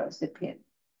Sanskaras, the pit,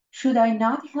 should I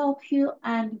not help you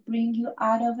and bring you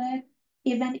out of it,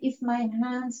 even if my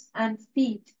hands and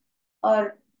feet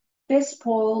are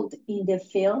bespoiled in the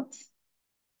filth?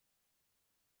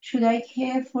 Should I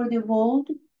care for the world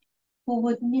who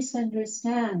would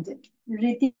misunderstand,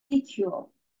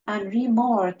 ridicule, and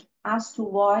remark as to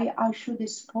why I should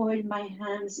spoil my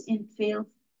hands in filth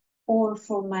or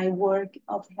for my work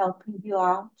of helping you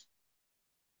out?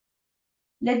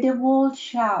 Let the world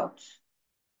shout,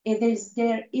 it is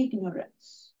their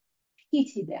ignorance.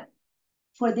 Pity them,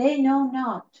 for they know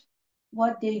not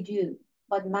what they do,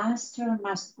 but Master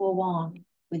must go on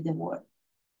with the work.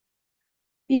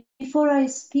 Before I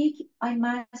speak, I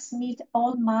must meet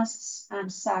all masts and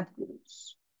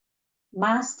sadgurus.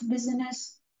 Mast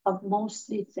business of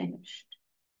mostly finished.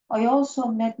 I also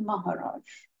met Maharaj.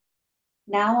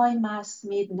 Now I must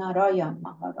meet Narayan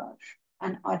Maharaj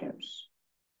and others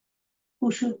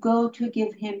who should go to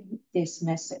give him this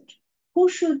message. Who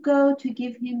should go to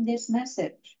give him this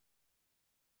message?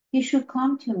 He should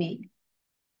come to me.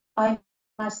 I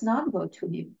must not go to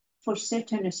him for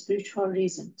certain spiritual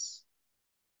reasons.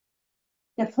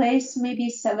 The place may be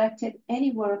selected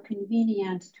anywhere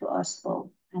convenient to us both.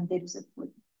 And there is a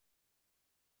footnote.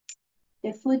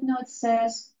 The footnote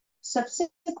says,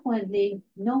 subsequently,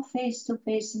 no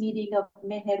face-to-face meeting of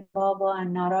Meher Baba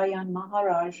and Narayan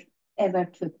Maharaj ever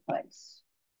took place.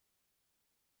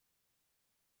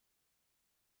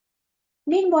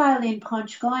 Meanwhile, in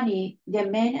Panchgani, the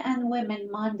men and women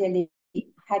mandali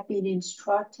had been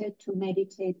instructed to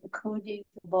meditate according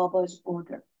to Baba's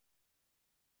order.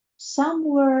 Some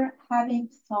were having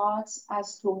thoughts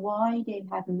as to why they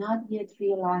had not yet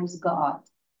realized God,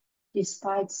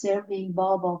 despite serving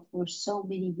Baba for so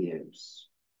many years.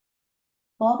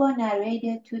 Baba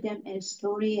narrated to them a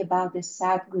story about the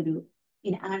Sadguru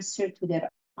in answer to their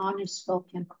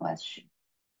unspoken question.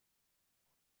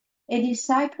 A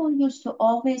disciple used to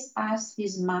always ask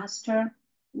his master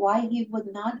why he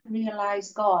would not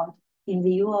realize God in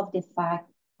view of the fact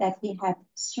that he had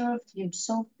served him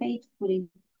so faithfully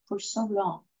for so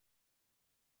long.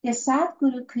 The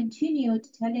Sadguru continued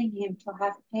telling him to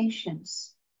have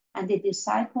patience, and the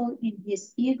disciple, in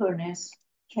his eagerness,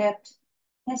 kept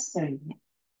pestering him.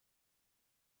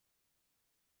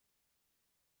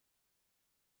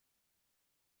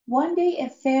 One day a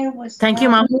fair was Thank you,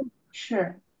 held. Mamu.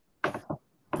 Sure.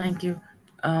 Thank you.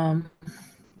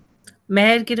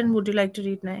 Meher, Kiran, would you like to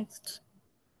read next?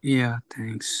 Yeah,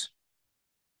 thanks.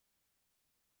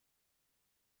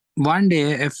 One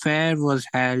day, a fair was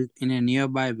held in a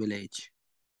nearby village.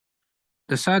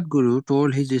 The Sadguru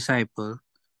told his disciple,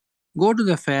 go to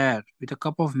the fair with a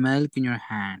cup of milk in your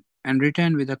hand and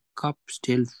return with a cup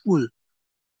still full.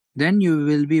 Then you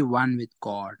will be one with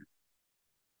God.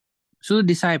 So the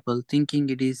disciple, thinking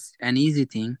it is an easy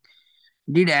thing,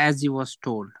 did as he was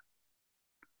told.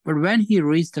 But when he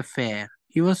reached the fair,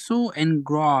 he was so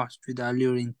engrossed with the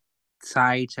alluring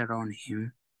sights around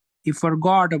him, he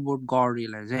forgot about God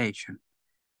realization.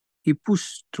 He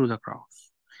pushed through the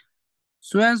crowds,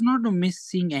 so as not to miss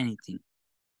seeing anything,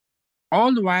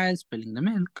 all the while spilling the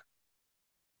milk.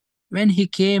 When he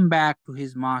came back to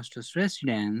his master's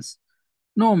residence,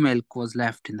 no milk was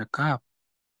left in the cup.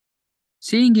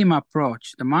 Seeing him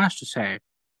approach, the master said,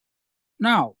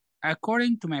 now,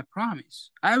 according to my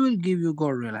promise, I will give you God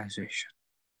realization.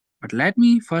 But let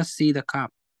me first see the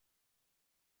cup.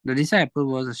 The disciple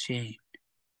was ashamed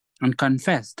and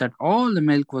confessed that all the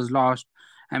milk was lost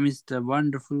amidst the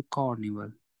wonderful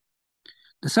carnival.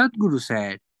 The Sadguru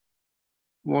said,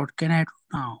 what can I do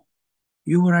now?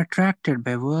 You were attracted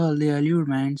by worldly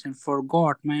allurements and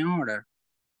forgot my order.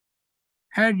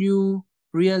 Had you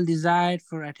real desire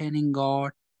for attaining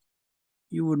God,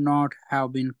 you would not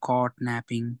have been caught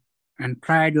napping and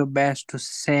tried your best to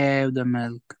save the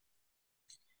milk.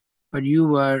 But you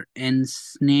were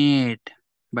ensnared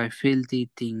by filthy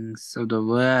things of the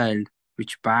world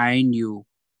which bind you.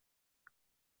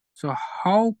 So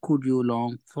how could you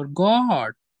long for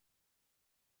God?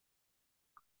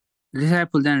 The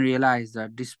disciple then realized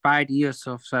that despite years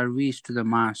of service to the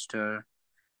Master,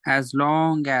 as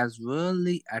long as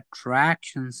worldly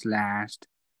attractions last,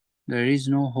 there is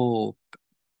no hope.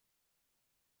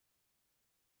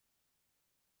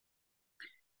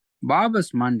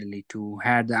 Baba's Mandali too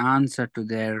had the answer to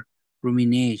their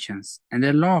ruminations, and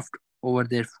they laughed over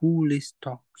their foolish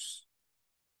thoughts.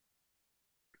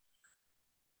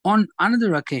 On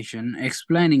another occasion,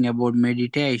 explaining about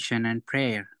meditation and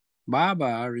prayer,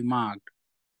 Baba remarked,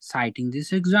 citing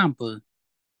this example,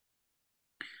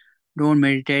 don't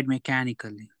meditate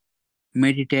mechanically.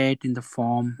 Meditate in the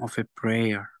form of a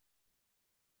prayer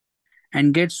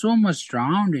and get so much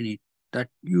drowned in it that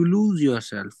you lose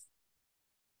yourself.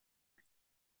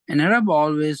 An Arab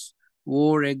always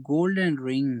wore a golden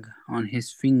ring on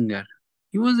his finger.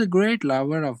 He was a great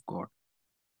lover of God.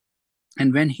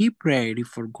 And when he prayed, he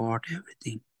forgot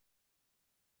everything.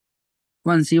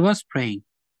 Once he was praying,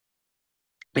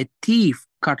 a thief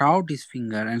cut out his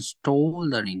finger and stole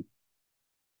the ring.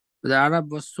 But the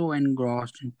Arab was so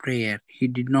engrossed in prayer, he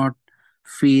did not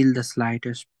feel the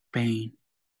slightest pain.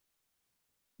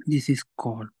 This is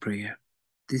called prayer.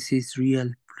 This is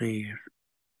real prayer.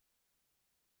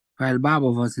 While Baba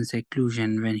was in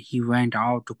seclusion, when he went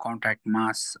out to contact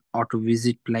mass or to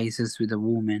visit places with a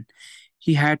woman,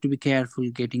 he had to be careful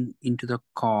getting into the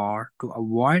car to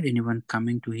avoid anyone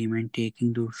coming to him and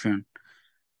taking darshan.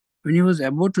 When he was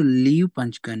about to leave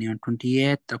Panchgani on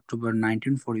 28th October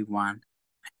 1941,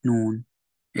 Noon,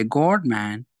 a god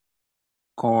man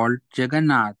called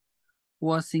Jagannath, who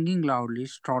was singing loudly,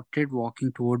 started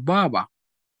walking toward Baba.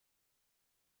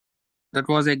 That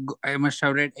was I must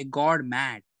have read a god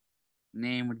mad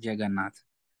named Jagannath.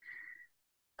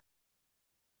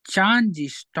 Chandji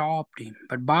stopped him,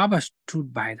 but Baba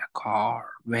stood by the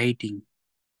car, waiting,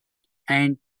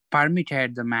 and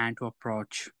permitted the man to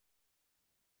approach.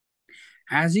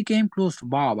 As he came close to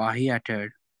Baba, he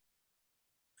uttered,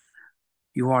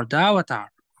 "You are the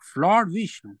avatar of Lord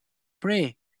Vishnu.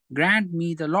 Pray, grant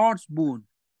me the Lord's boon."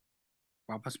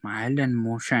 Baba smiled and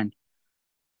motioned.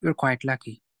 "You're quite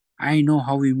lucky. I know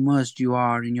how immersed you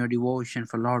are in your devotion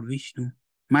for Lord Vishnu.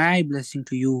 My blessing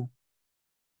to you."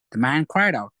 The man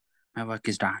cried out, "My work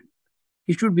is done."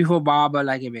 He stood before Baba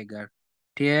like a beggar,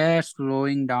 tears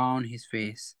flowing down his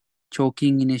face.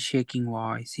 Choking in a shaking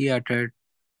voice, he uttered,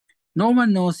 "No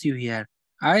one knows you here.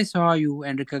 I saw you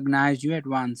and recognized you at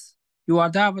once. You are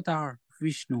the avatar of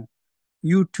Vishnu.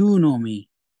 You too know me."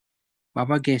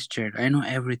 Baba gestured, "I know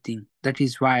everything. That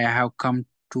is why I have come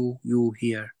to you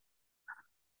here."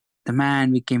 The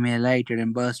man became elated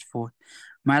and burst forth,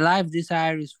 "My life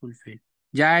desire is fulfilled.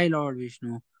 Jai Lord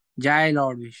Vishnu, Jai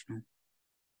Lord Vishnu."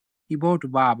 He bowed to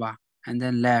Baba and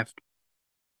then left.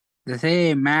 The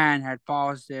same man had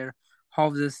passed their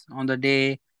houses on the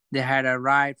day they had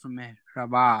arrived from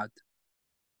Mehrabad.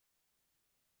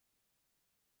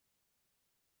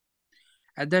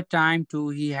 At that time, too,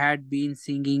 he had been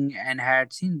singing and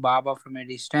had seen Baba from a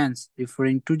distance.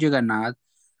 Referring to Jagannath,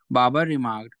 Baba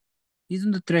remarked, "He is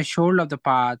on the threshold of the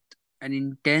path and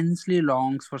intensely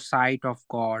longs for sight of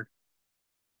God."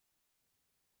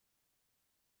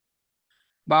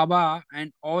 Baba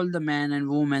and all the men and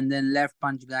women then left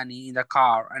Panchgani in the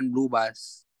car and blue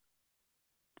bus.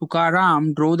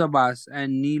 Tukaram drove the bus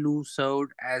and Neelu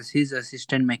served as his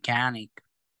assistant mechanic.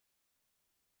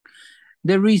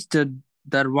 They reached the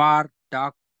Darbar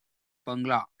Dak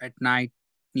Bangla at night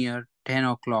near 10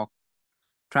 o'clock,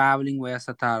 traveling via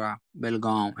Satara,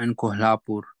 Belgaum, and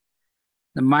Kolhapur.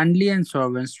 The Mandli and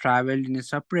servants traveled in a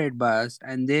separate bus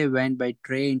and they went by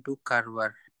train to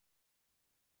Karwar.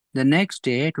 The next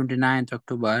day, 29th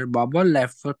October, Baba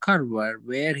left for Karwar,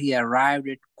 where he arrived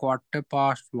at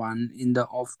 1:15 in the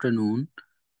afternoon.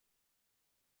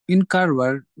 In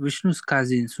Karwar, Vishnu's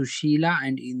cousins Sushila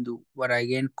and Indu were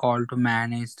again called to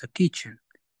manage the kitchen.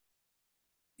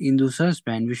 Indu's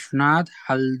husband, Vishwanath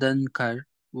Haldankar,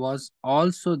 was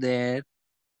also there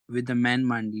with the men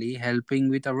Mandli, helping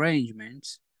with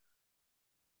arrangements.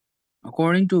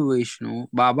 According to Vishnu,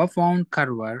 Baba found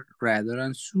Karwar rather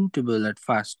unsuitable at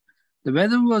first. The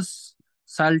weather was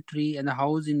sultry and the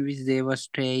house in which they were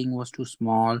staying was too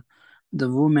small. The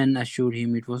woman assured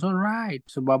him it was all right,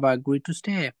 so Baba agreed to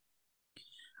stay.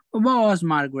 Baba asked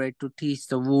Margaret to teach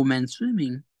the woman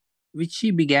swimming, which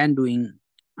she began doing.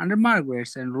 Under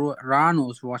Margaret's and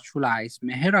Rano's watchful eyes,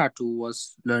 Mehera too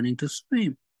was learning to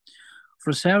swim.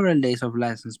 For several days of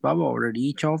lessons, Baba ordered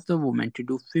each of the women to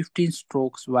do 15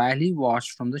 strokes while he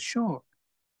watched from the shore.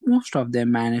 Most of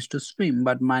them managed to swim,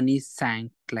 but Mani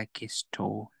sank like a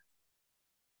stone.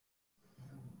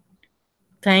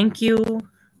 Thank you.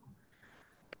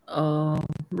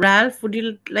 Ralph, would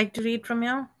you like to read from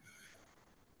here?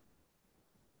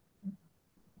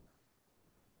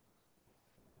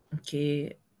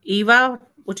 Okay. Eva,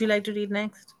 would you like to read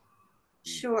next?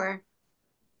 Sure.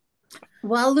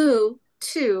 Walu,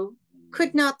 too,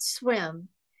 could not swim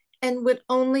and would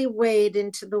only wade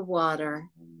into the water.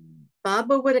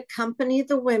 Baba would accompany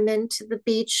the women to the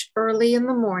beach early in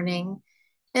the morning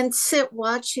and sit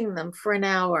watching them for an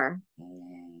hour.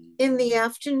 In the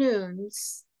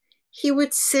afternoons, he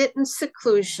would sit in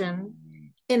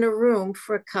seclusion in a room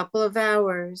for a couple of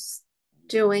hours,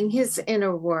 doing his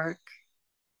inner work.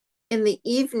 In the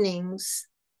evenings,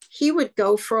 he would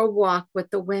go for a walk with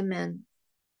the women.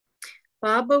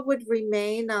 Baba would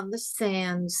remain on the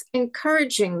sands,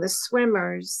 encouraging the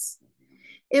swimmers.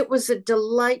 It was a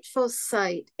delightful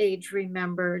sight, Age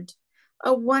remembered,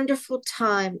 a wonderful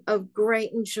time of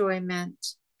great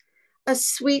enjoyment. A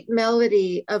sweet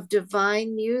melody of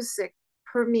divine music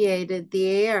permeated the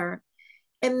air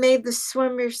and made the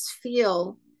swimmers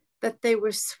feel that they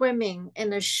were swimming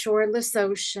in a shoreless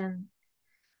ocean.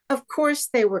 Of course,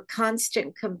 they were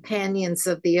constant companions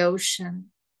of the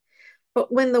ocean. But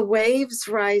when the waves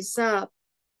rise up,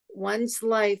 one's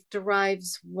life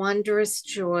derives wondrous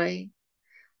joy,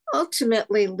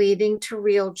 ultimately leading to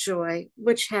real joy,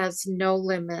 which has no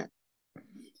limit.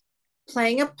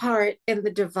 Playing a part in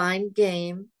the divine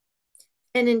game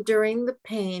and enduring the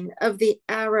pain of the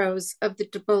arrows of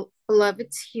the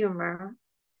beloved's humor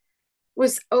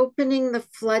was opening the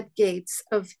floodgates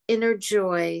of inner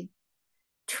joy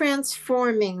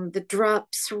transforming the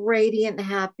drop's radiant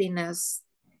happiness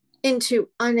into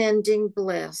unending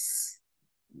bliss.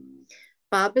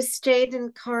 Baba stayed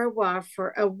in Karwar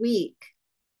for a week.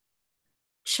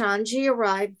 Chanji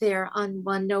arrived there on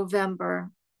 1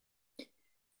 November.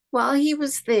 While he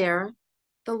was there,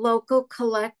 the local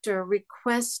collector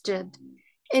requested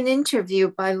an interview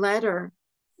by letter.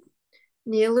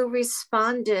 Neelu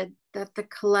responded that the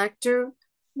collector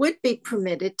would be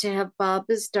permitted to have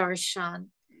Baba's darshan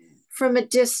from a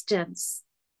distance,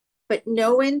 but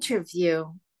no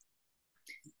interview.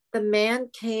 The man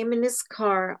came in his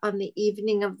car on the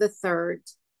evening of the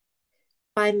 3rd.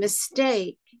 By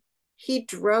mistake, he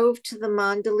drove to the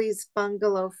Mandali's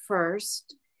bungalow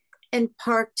first and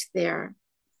parked there.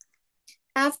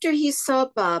 After he saw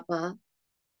Baba,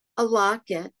 a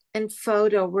locket and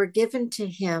photo were given to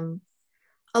him,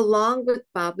 along with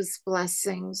Baba's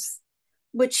blessings,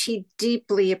 which he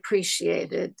deeply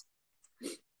appreciated.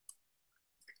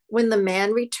 When the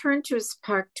man returned to his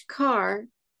parked car,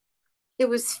 it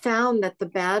was found that the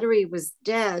battery was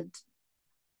dead.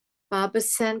 Baba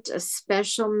sent a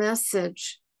special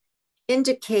message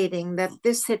indicating that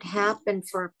this had happened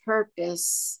for a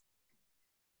purpose.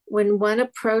 When one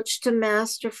approached a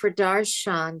master for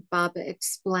darshan, Baba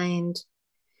explained,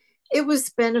 it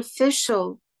was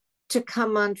beneficial to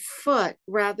come on foot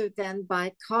rather than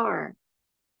by car.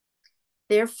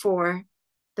 Therefore,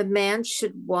 the man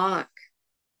should walk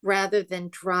rather than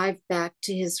drive back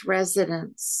to his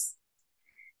residence.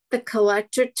 The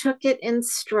collector took it in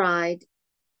stride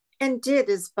and did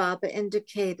as Baba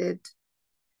indicated.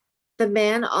 The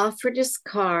man offered his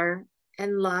car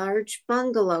and large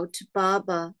bungalow to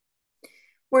Baba,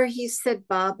 where he said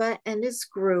Baba and his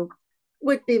group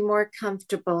would be more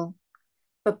comfortable,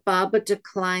 but Baba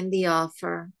declined the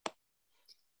offer.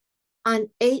 On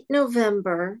 8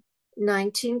 November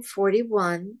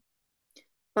 1941,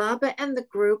 Baba and the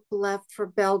group left for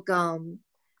Belgaum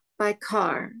by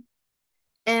car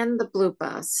and the blue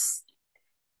bus.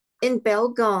 In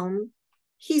Belgaum,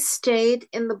 he stayed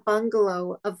in the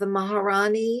bungalow of the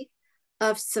Maharani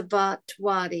of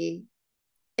Savatwadi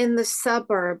in the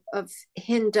suburb of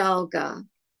Hinduja.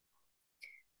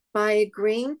 By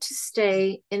agreeing to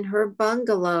stay in her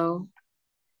bungalow,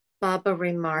 Baba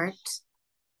remarked,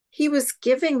 he was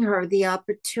giving her the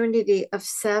opportunity of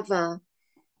seva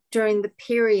during the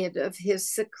period of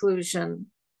his seclusion.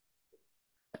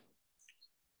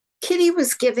 Kitty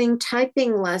was giving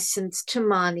typing lessons to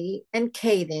Mani and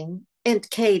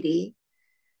Katie,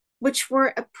 which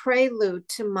were a prelude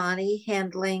to Mani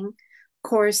handling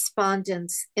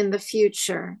correspondence in the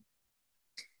future.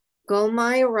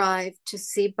 Gomai arrived to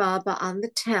see Baba on the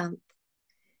 10th,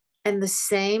 and the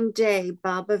same day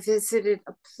Baba visited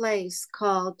a place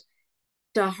called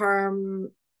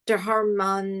Dharmanshala,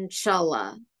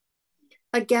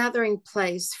 a gathering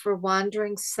place for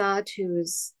wandering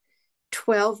sadhus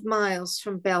 12 miles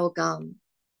from Belgaum.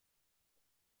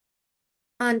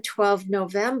 On 12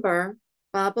 November,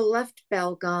 Baba left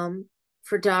Belgaum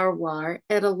for Dharwar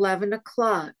at 11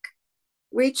 o'clock,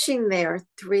 reaching there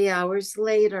 3 hours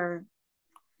later.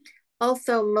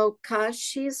 Although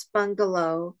Mokashi's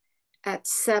bungalow at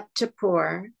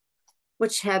Septapur,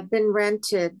 which had been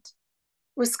rented,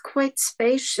 was quite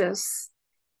spacious,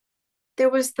 there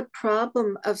was the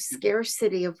problem of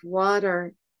scarcity of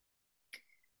water.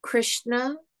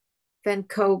 Krishna,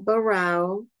 Venkoba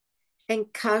Rao, and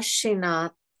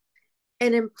Kashinath,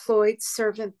 an employed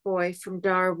servant boy from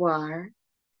Dharwar,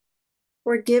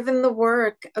 were given the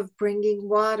work of bringing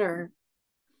water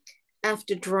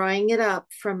after drawing it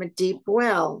up from a deep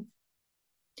well.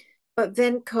 But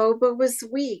Venkoba was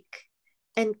weak,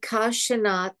 and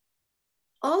Kashinath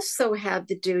also had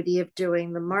the duty of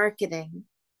doing the marketing.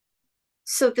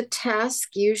 So the task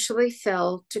usually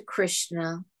fell to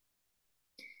Krishna.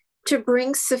 To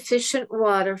bring sufficient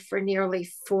water for nearly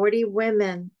 40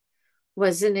 women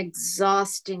was an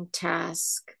exhausting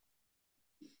task.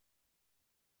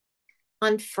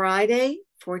 On Friday,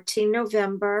 14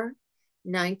 November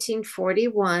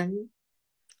 1941,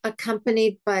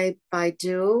 accompanied by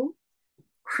Baidu,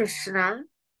 Krishna,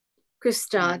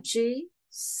 Kristaji,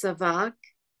 Savak,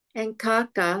 and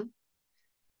Kaka,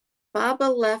 Baba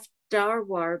left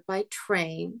Dharwar by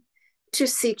train to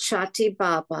see Chati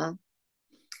Baba.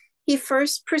 He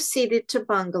first proceeded to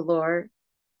Bangalore,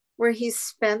 where he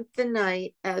spent the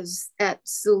night at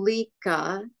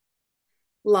Zulika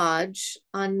Lodge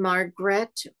on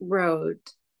Margaret Road.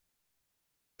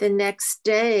 The next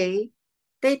day,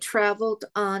 they traveled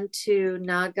on to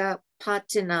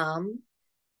Nagapattinam.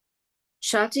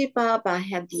 Chati Baba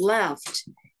had left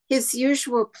his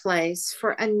usual place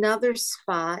for another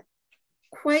spot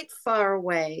quite far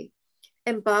away,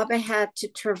 and Baba had to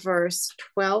traverse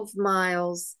 12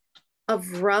 miles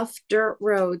of rough dirt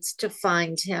roads to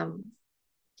find him.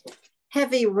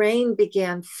 Heavy rain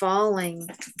began falling,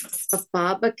 but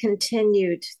Baba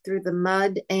continued through the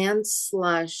mud and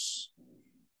slush,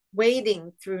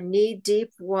 wading through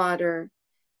knee-deep water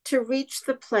to reach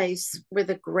the place where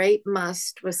the great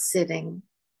must was sitting.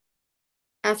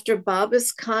 After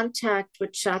Baba's contact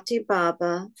with Chatti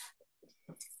Baba,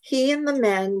 he and the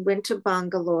men went to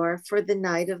Bangalore for the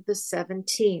night of the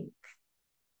 17th,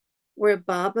 where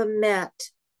Baba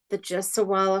met the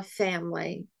Jesawala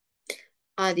family,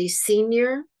 Adi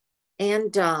Sr.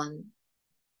 and Don.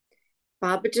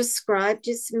 Baba described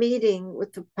his meeting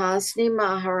with the Pasni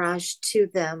Maharaj to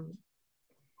them.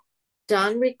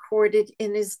 Don recorded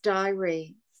in his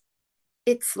diary,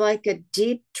 "It's like a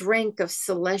deep drink of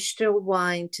celestial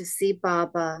wine to see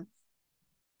Baba."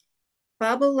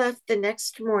 Baba left the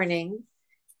next morning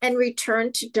and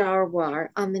returned to Dharwar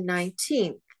on the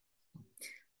 19th.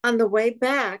 On the way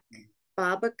back,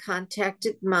 Baba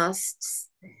contacted musts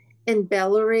in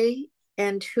Bellary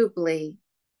and Hubli.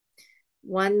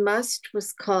 One must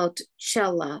was called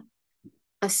Chela,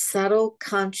 a subtle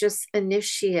conscious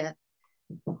initiate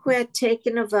who had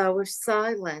taken a vow of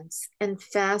silence and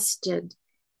fasted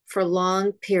for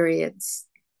long periods.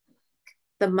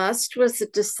 The must was a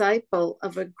disciple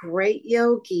of a great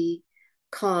yogi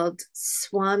called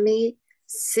Swami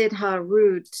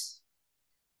Siddharut,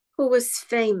 who was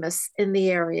famous in the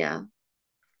area.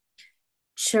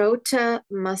 Chota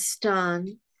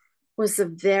Mastan was a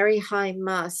very high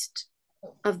must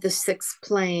of the sixth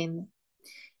plane.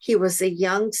 He was a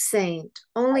young saint,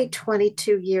 only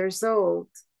 22 years old,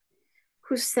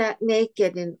 who sat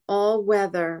naked in all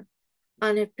weather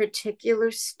on a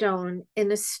particular stone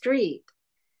in a street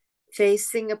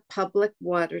facing a public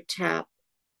water tap.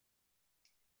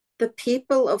 The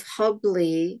people of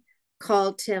Hubli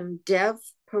called him Dev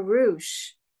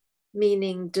Purush,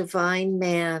 meaning divine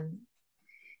man.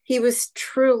 He was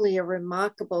truly a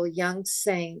remarkable young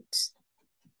saint.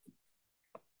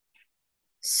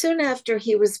 Soon after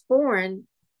he was born,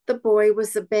 the boy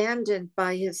was abandoned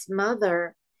by his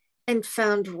mother and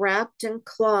found wrapped in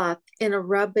cloth in a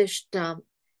rubbish dump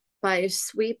by a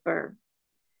sweeper,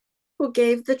 who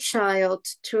gave the child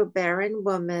to a barren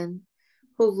woman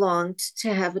who longed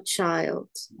to have a child.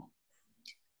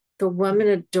 The woman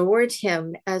adored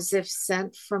him as if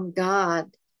sent from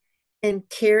God and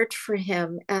cared for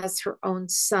him as her own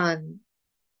son.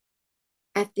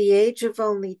 At the age of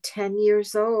only 10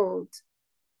 years old,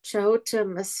 Chota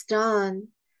Mastan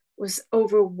was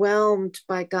overwhelmed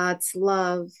by God's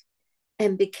love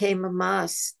and became a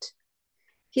must.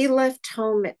 He left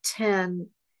home at 10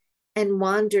 and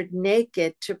wandered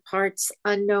naked to parts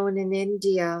unknown in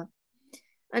India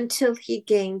until he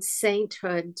gained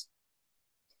sainthood.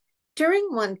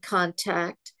 During one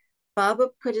contact, Baba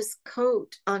put his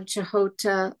coat on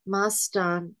Chota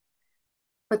Mastan,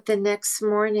 but the next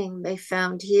morning they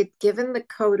found he had given the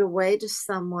coat away to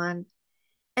someone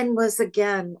and was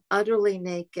again utterly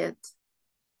naked.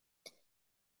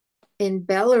 In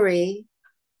Bellary,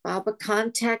 Baba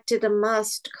contacted a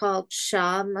must called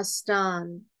Shah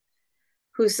Mastan,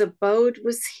 whose abode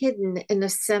was hidden in a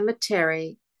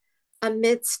cemetery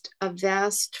amidst a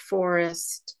vast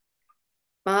forest.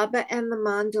 Baba and the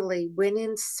Mandali went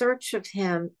in search of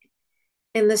him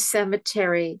in the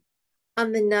cemetery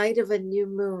on the night of a new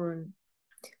moon,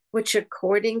 which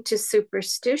according to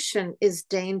superstition is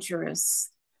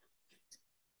dangerous.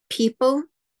 People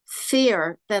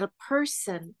fear that a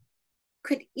person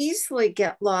could easily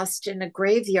get lost in a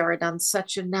graveyard on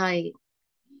such a night.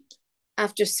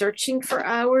 After searching for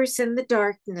hours in the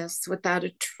darkness without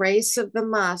a trace of the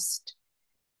must,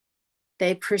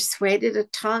 they persuaded a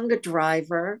Tonga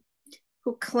driver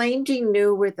who claimed he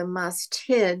knew where the must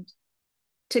hid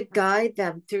to guide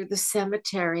them through the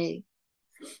cemetery.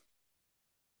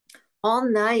 All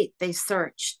night they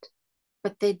searched,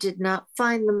 but they did not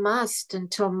find the must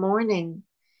until morning,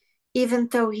 even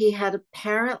though he had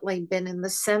apparently been in the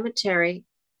cemetery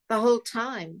the whole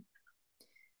time.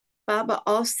 Baba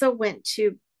also went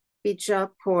to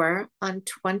Bijapur on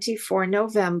 24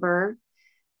 November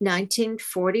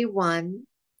 1941,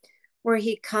 where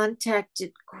he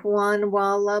contacted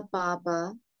Kwanwala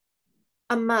Baba,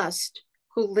 a must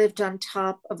who lived on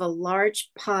top of a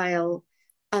large pile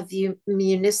of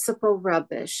municipal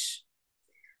rubbish.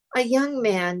 A young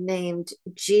man named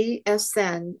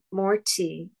G.S.N.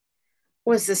 Morty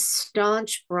was a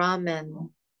staunch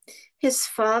Brahmin. His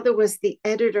father was the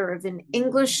editor of an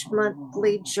English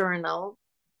monthly journal,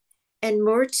 and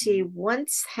Murti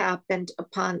once happened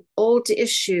upon old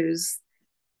issues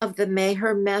of the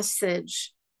MEHER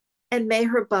message and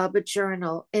Meher Baba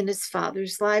journal in his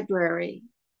father's library.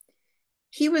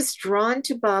 He was drawn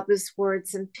to Baba's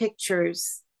words and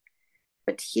pictures,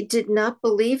 but he did not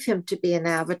believe him to be an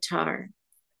avatar.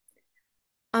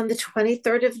 On the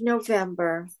 23rd of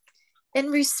November, in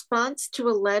response to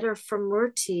a letter from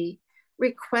Murti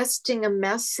requesting a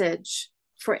message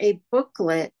for a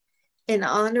booklet in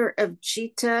honor of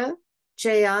Jita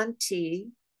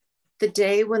Jayanti, the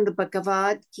day when the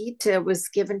Bhagavad Gita was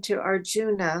given to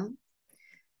Arjuna,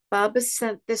 Baba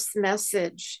sent this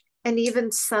message and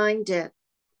even signed it.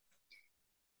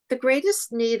 The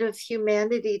greatest need of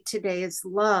humanity today is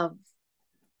love,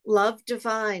 love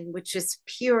divine, which is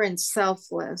pure and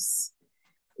selfless,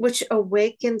 which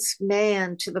awakens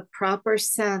man to the proper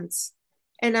sense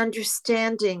and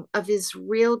understanding of his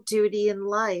real duty in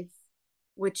life,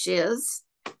 which is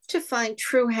to find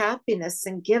true happiness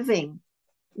in giving,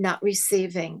 not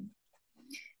receiving,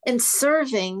 in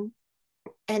serving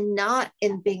and not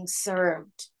in being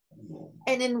served,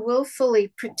 and in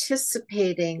willfully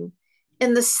participating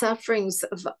in the sufferings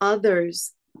of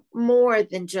others more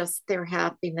than just their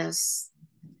happiness.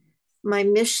 My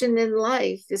mission in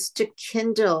life is to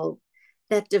kindle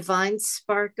that divine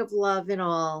spark of love in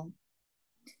all.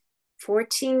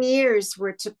 14 years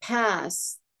were to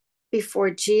pass before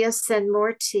G.S. and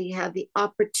Murti had the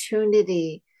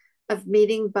opportunity of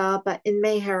meeting Baba in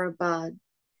Meherabad,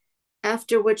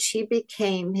 after which he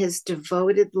became his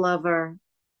devoted lover.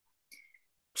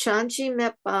 Chanji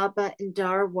met Baba in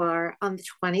Dharwar on the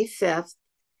 25th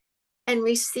and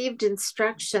received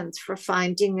instructions for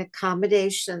finding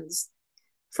accommodations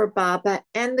for Baba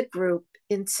and the group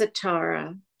in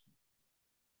Satara.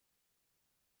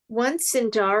 Once in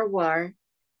Dharwar,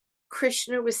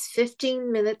 Krishna was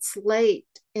 15 minutes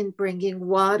late in bringing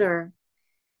water,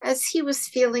 as he was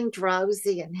feeling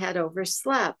drowsy and had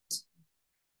overslept.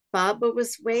 Baba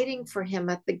was waiting for him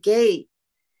at the gate,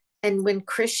 and when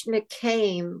Krishna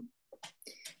came,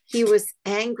 he was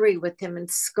angry with him and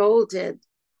scolded,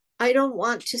 "I don't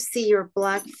want to see your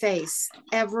black face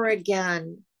ever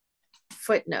again."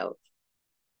 Footnote.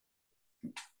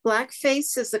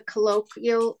 Blackface is a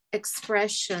colloquial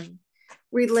expression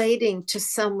relating to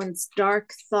someone's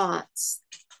dark thoughts,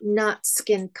 not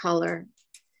skin color,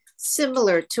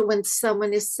 similar to when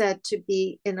someone is said to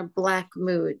be in a black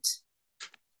mood.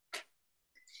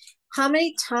 How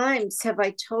many times have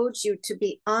I told you to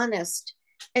be honest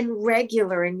and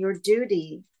regular in your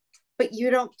duty, but you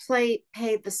don't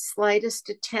pay the slightest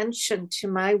attention to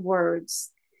my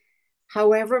words?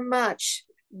 However much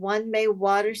one may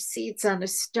water seeds on a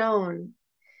stone,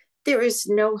 there is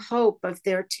no hope of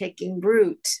their taking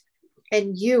root,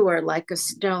 and you are like a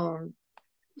stone.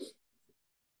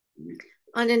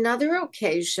 On another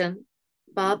occasion,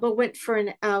 Baba went for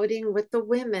an outing with the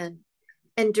women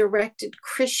and directed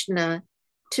Krishna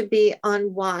to be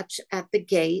on watch at the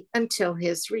gate until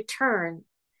his return,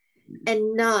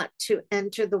 and not to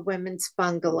enter the women's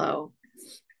bungalow.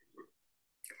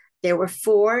 There were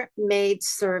 4 maid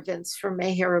servants from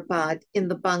Meherabad in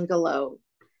the bungalow: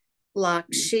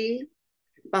 Lakshi,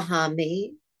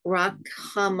 Bahami,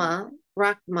 Rakma,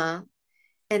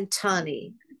 and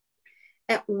Tani.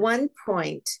 At one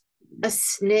point, a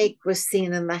snake was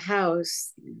seen in the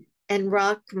house, and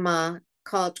Rakma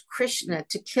called Krishna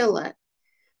to kill it,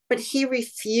 but he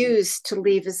refused to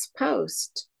leave his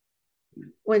post.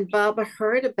 When Baba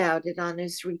heard about it on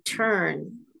his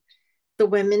return, the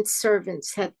women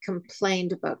servants had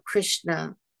complained about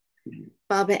Krishna.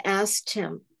 Baba asked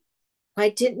him, "Why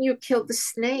didn't you kill the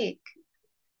snake?"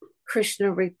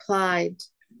 Krishna replied,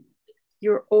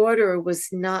 "Your order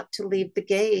was not to leave the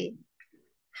gate.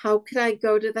 How could I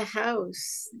go to the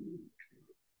house?"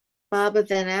 Baba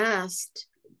then asked,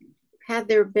 "Had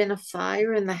there been a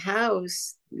fire in the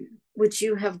house, would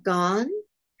you have gone?"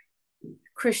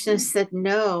 Krishna said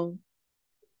no.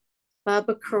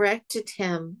 Baba corrected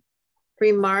him,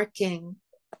 remarking,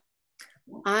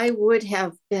 "I would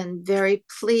have been very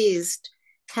pleased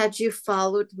had you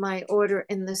followed my order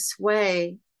in this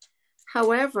way.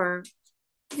 However,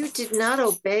 you did not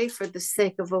obey for the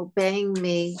sake of obeying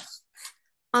me.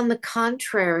 On the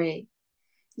contrary,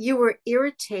 you were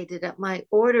irritated at my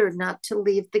order not to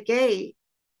leave the gate.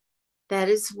 That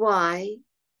is why,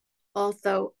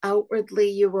 although outwardly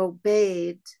you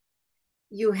obeyed,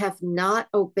 you have not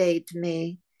obeyed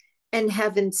me and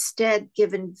have instead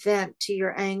given vent to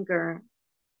your anger."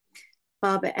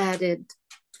 Baba added,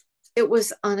 "It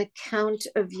was on account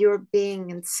of your being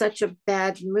in such a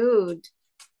bad mood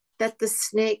that the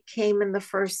snake came in the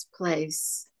first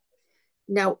place.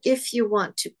 Now, if you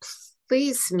want to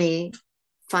please me,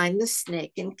 find the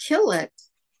snake and kill it."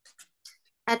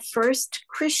 At first,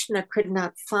 Krishna could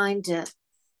not find it,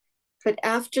 But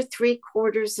after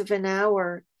 3/4 of an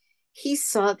hour, he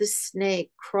saw the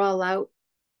snake crawl out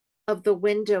of the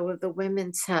window of the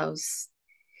women's house.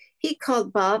 He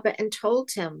called Baba and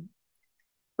told him,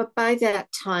 but by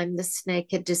that time the snake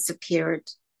had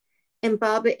disappeared, and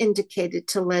Baba indicated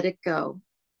to let it go.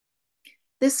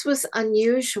 This was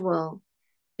unusual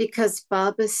because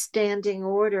Baba's standing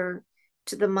order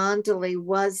to the mandali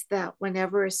was that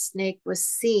whenever a snake was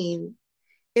seen,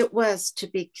 it was to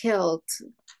be killed.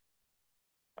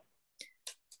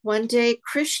 One day,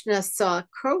 Krishna saw a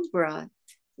cobra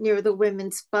near the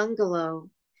women's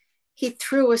bungalow. He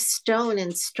threw a stone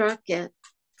and struck it,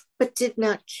 but did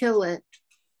not kill it.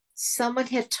 Someone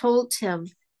had told him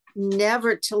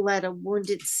never to let a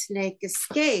wounded snake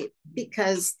escape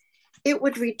because it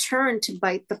would return to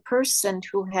bite the person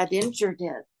who had injured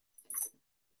it.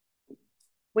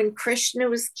 When Krishna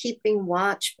was keeping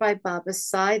watch by Baba's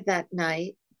side that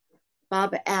night,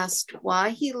 Baba asked why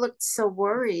he looked so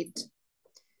worried.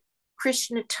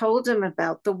 Krishna told him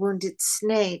about the wounded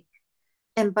snake,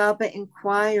 and Baba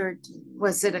inquired,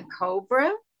 was it a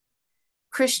cobra?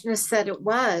 Krishna said it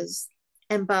was,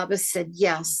 and Baba said,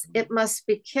 yes, it must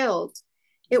be killed.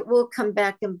 It will come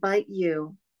back and bite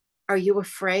you. Are you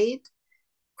afraid?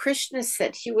 Krishna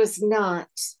said he was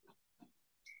not.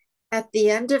 At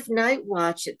the end of night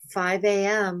watch at 5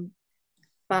 a.m.,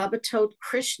 Baba told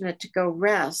Krishna to go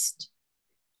rest.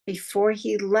 Before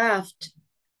he left,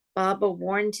 Baba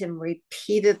warned him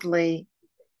repeatedly,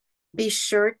 be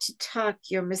sure to tuck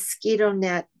your mosquito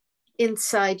net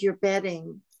inside your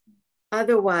bedding.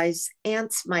 Otherwise,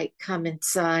 ants might come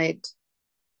inside.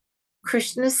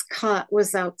 Krishna's cot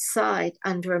was outside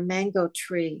under a mango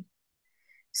tree.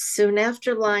 Soon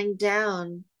after lying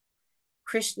down,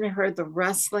 Krishna heard the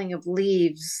rustling of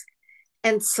leaves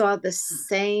and saw the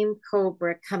same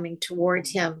cobra coming toward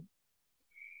him.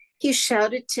 He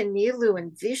shouted to Nilu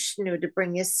and Vishnu to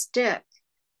bring his stick.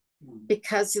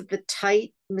 Because of the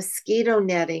tight mosquito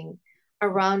netting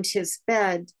around his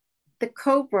bed, the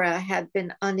cobra had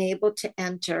been unable to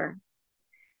enter.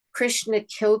 Krishna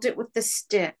killed it with the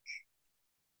stick.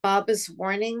 Baba's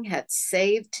warning had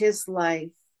saved his life.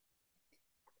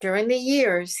 During the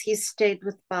years he stayed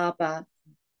with Baba,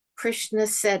 Krishna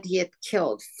said he had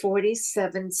killed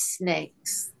 47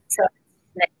 snakes.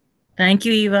 Thank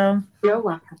you, Eva. You're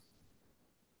welcome.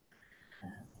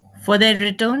 For their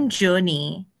return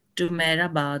journey to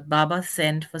Meherabad, Baba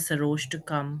sent for Sarosh to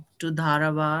come to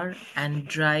Dharawar and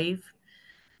drive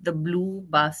the blue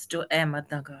bus to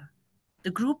Ahmednagar. The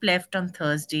group left on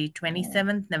Thursday,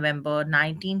 27th November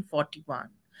 1941,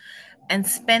 and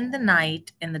spent the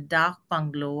night in the dark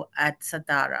bungalow at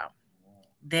Satara.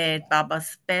 There, Baba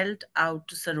spelled out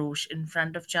to Sarosh in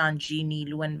front of Chanji,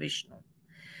 Neelu, and Vishnu.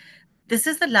 This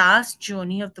is the last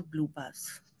journey of the blue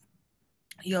bus.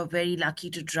 You're very lucky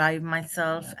to drive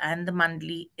myself and the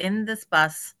Mandli in this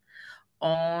bus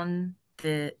on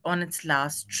its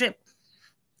last trip.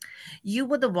 You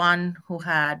were the one who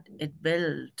had it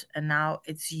built, and now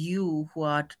it's you who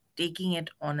are taking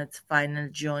it on its final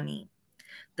journey.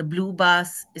 The blue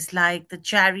bus is like the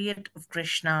chariot of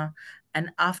Krishna,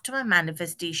 and after my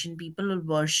manifestation, people will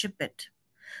worship it.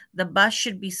 The bus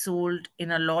should be sold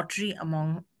in a lottery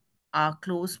among our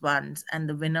close ones, and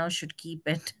the winner should keep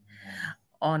it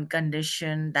on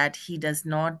condition that he does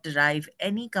not derive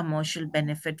any commercial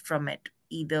benefit from it,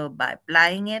 either by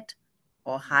plying it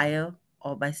or hire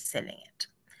or by selling it.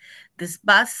 This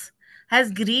bus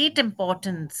has great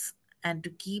importance and to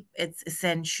keep its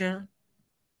essential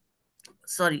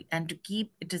and to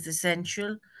keep it is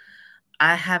essential.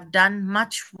 I have done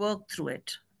much work through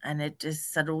it, and it is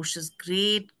Sarosh's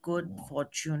great good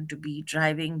fortune to be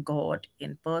driving God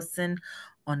in person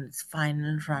on its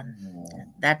final run.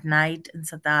 That night in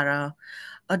Satara,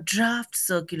 a draft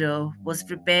circular was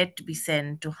prepared to be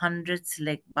sent to 100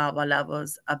 select Baba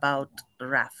lovers about the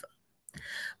raffle.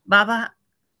 Baba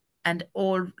and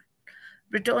all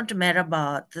returned to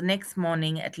Meherabad the next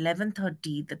morning at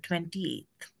 11:30, the 28th.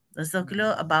 The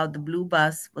circular about the blue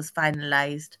bus was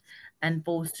finalized and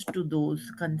posted to those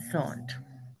concerned.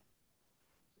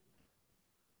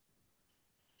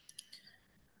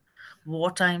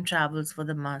 Wartime travels for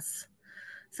the Mus.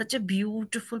 Such a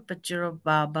beautiful picture of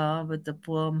Baba with the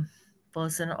poor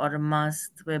person or a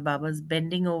must where Baba's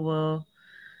bending over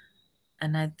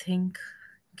and I think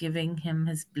giving him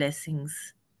his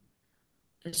blessings.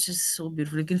 It's just so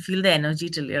beautiful. You can feel the energy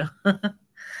till here.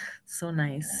 So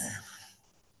nice.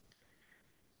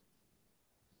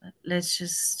 Let's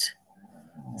just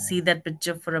see that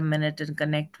picture for a minute and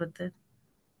connect with it.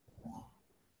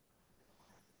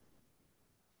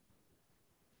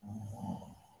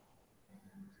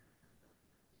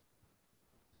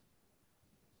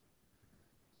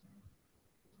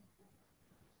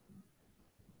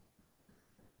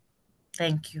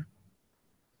 Thank you.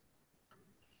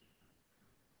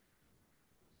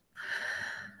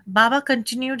 Baba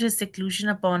continued his seclusion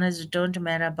upon his return to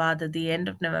Meherabad at the end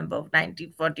of November of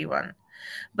 1941.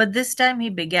 But this time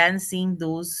he began seeing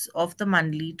those of the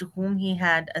Mandali to whom he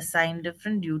had assigned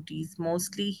different duties.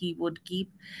 Mostly he would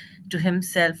keep to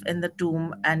himself in the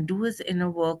tomb and do his inner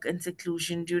work in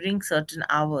seclusion during certain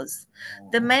hours.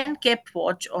 The men kept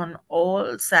watch on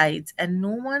all sides, and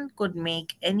no one could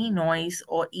make any noise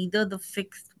or either the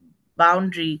fixed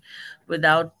boundary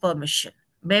without permission.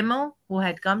 Bemo, who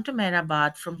had come to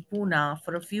Meherabad from Pune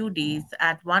for a few days,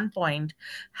 at one point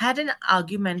had an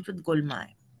argument with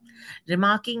Gulmai.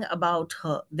 Remarking about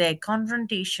their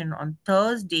confrontation on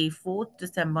Thursday, 4th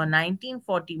December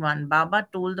 1941, Baba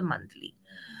told the monthly,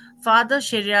 Father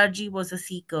Sheriarji was a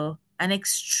seeker, an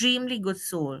extremely good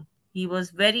soul. He was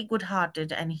very good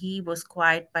hearted and he was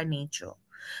quiet by nature.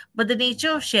 But the nature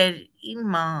of Sherin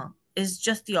Ma is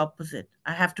just the opposite.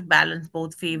 I have to balance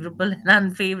both favorable and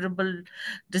unfavorable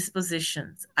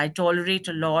dispositions. I tolerate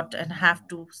a lot and have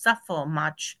to suffer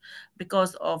much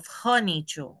because of her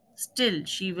nature. Still,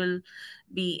 she will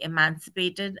be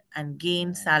emancipated and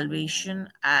gain salvation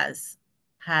as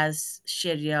has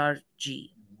Sheriar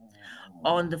Ji.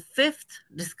 On the 5th,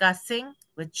 discussing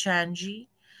with Chanji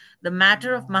the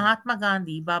matter of Mahatma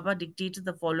Gandhi, Baba dictated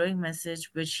the following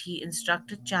message, which he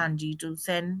instructed Chanji to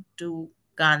send to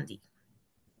Gandhi.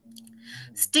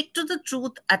 Stick to the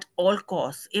truth at all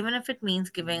costs, even if it means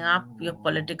giving up your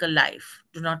political life.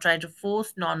 Do not try to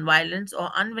force non-violence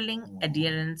or unwilling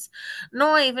adherence,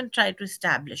 nor even try to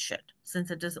establish it,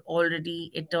 since it is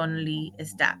already eternally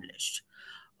established.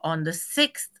 On the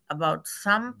 6th, about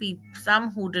some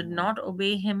who did not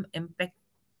obey him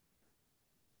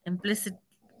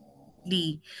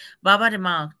implicitly, Baba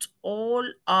remarked, all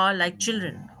are like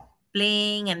children,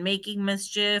 playing and making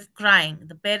mischief, crying.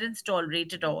 The parents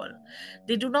tolerate it all.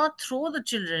 They do not throw the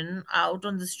children out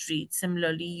on the street.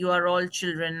 Similarly, you are all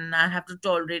children, and I have to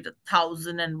tolerate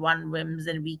 1,001 whims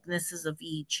and weaknesses of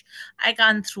each. I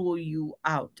can't throw you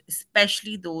out,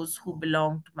 especially those who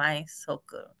belong to my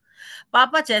circle.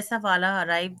 Papa Jaisawala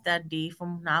arrived that day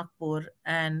from Nagpur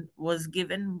and was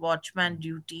given watchman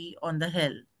duty on the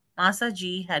hill.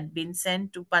 Masaji had been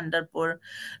sent to Pandarpur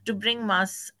to bring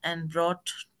Mas and brought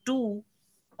two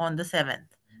on the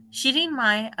 7th. Shirin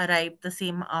Mai arrived the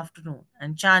same afternoon,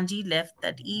 and Chanji left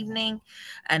that evening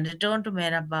and returned to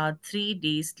Meherabad 3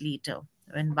 days later.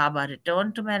 When Baba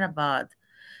returned to Meherabad,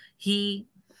 he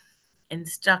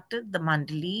instructed the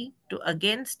Mandali to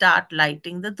again start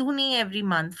lighting the dhuni every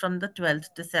month from the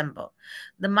 12th December.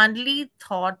 The Mandali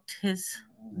thought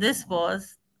this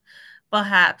was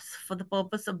perhaps for the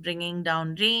purpose of bringing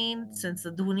down rain, since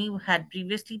the dhuni had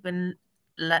previously been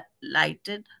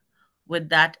lighted with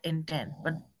that intent.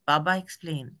 But Baba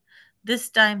explained, this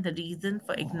time the reason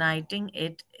for igniting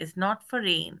it is not for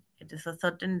rain. It is a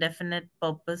certain definite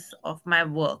purpose of my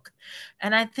work.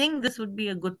 And I think this would be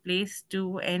a good place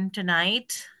to end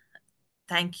tonight.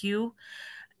 Thank you.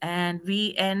 And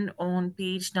we end on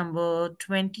page number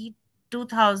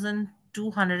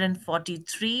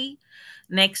 22,243.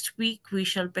 Next week, we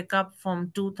shall pick up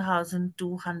from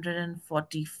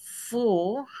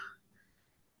 2,244.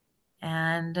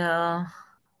 And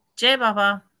Jai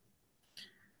Baba.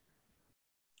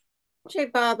 Jai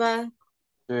Baba.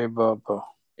 Jai Baba.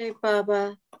 Jai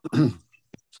Baba.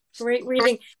 Great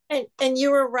reading. And you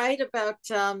were right about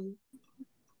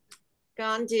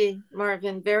Gandhi,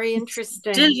 Marvin. Very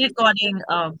interesting. Still recording.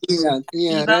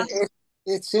 Yeah.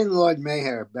 It's in Lord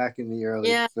Meher back in the early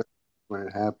 30s when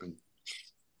it happened.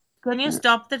 Can you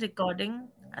stop the recording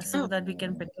so that we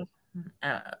can pick up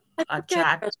a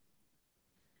chat?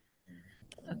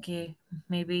 Okay,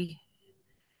 maybe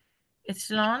it's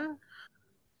long.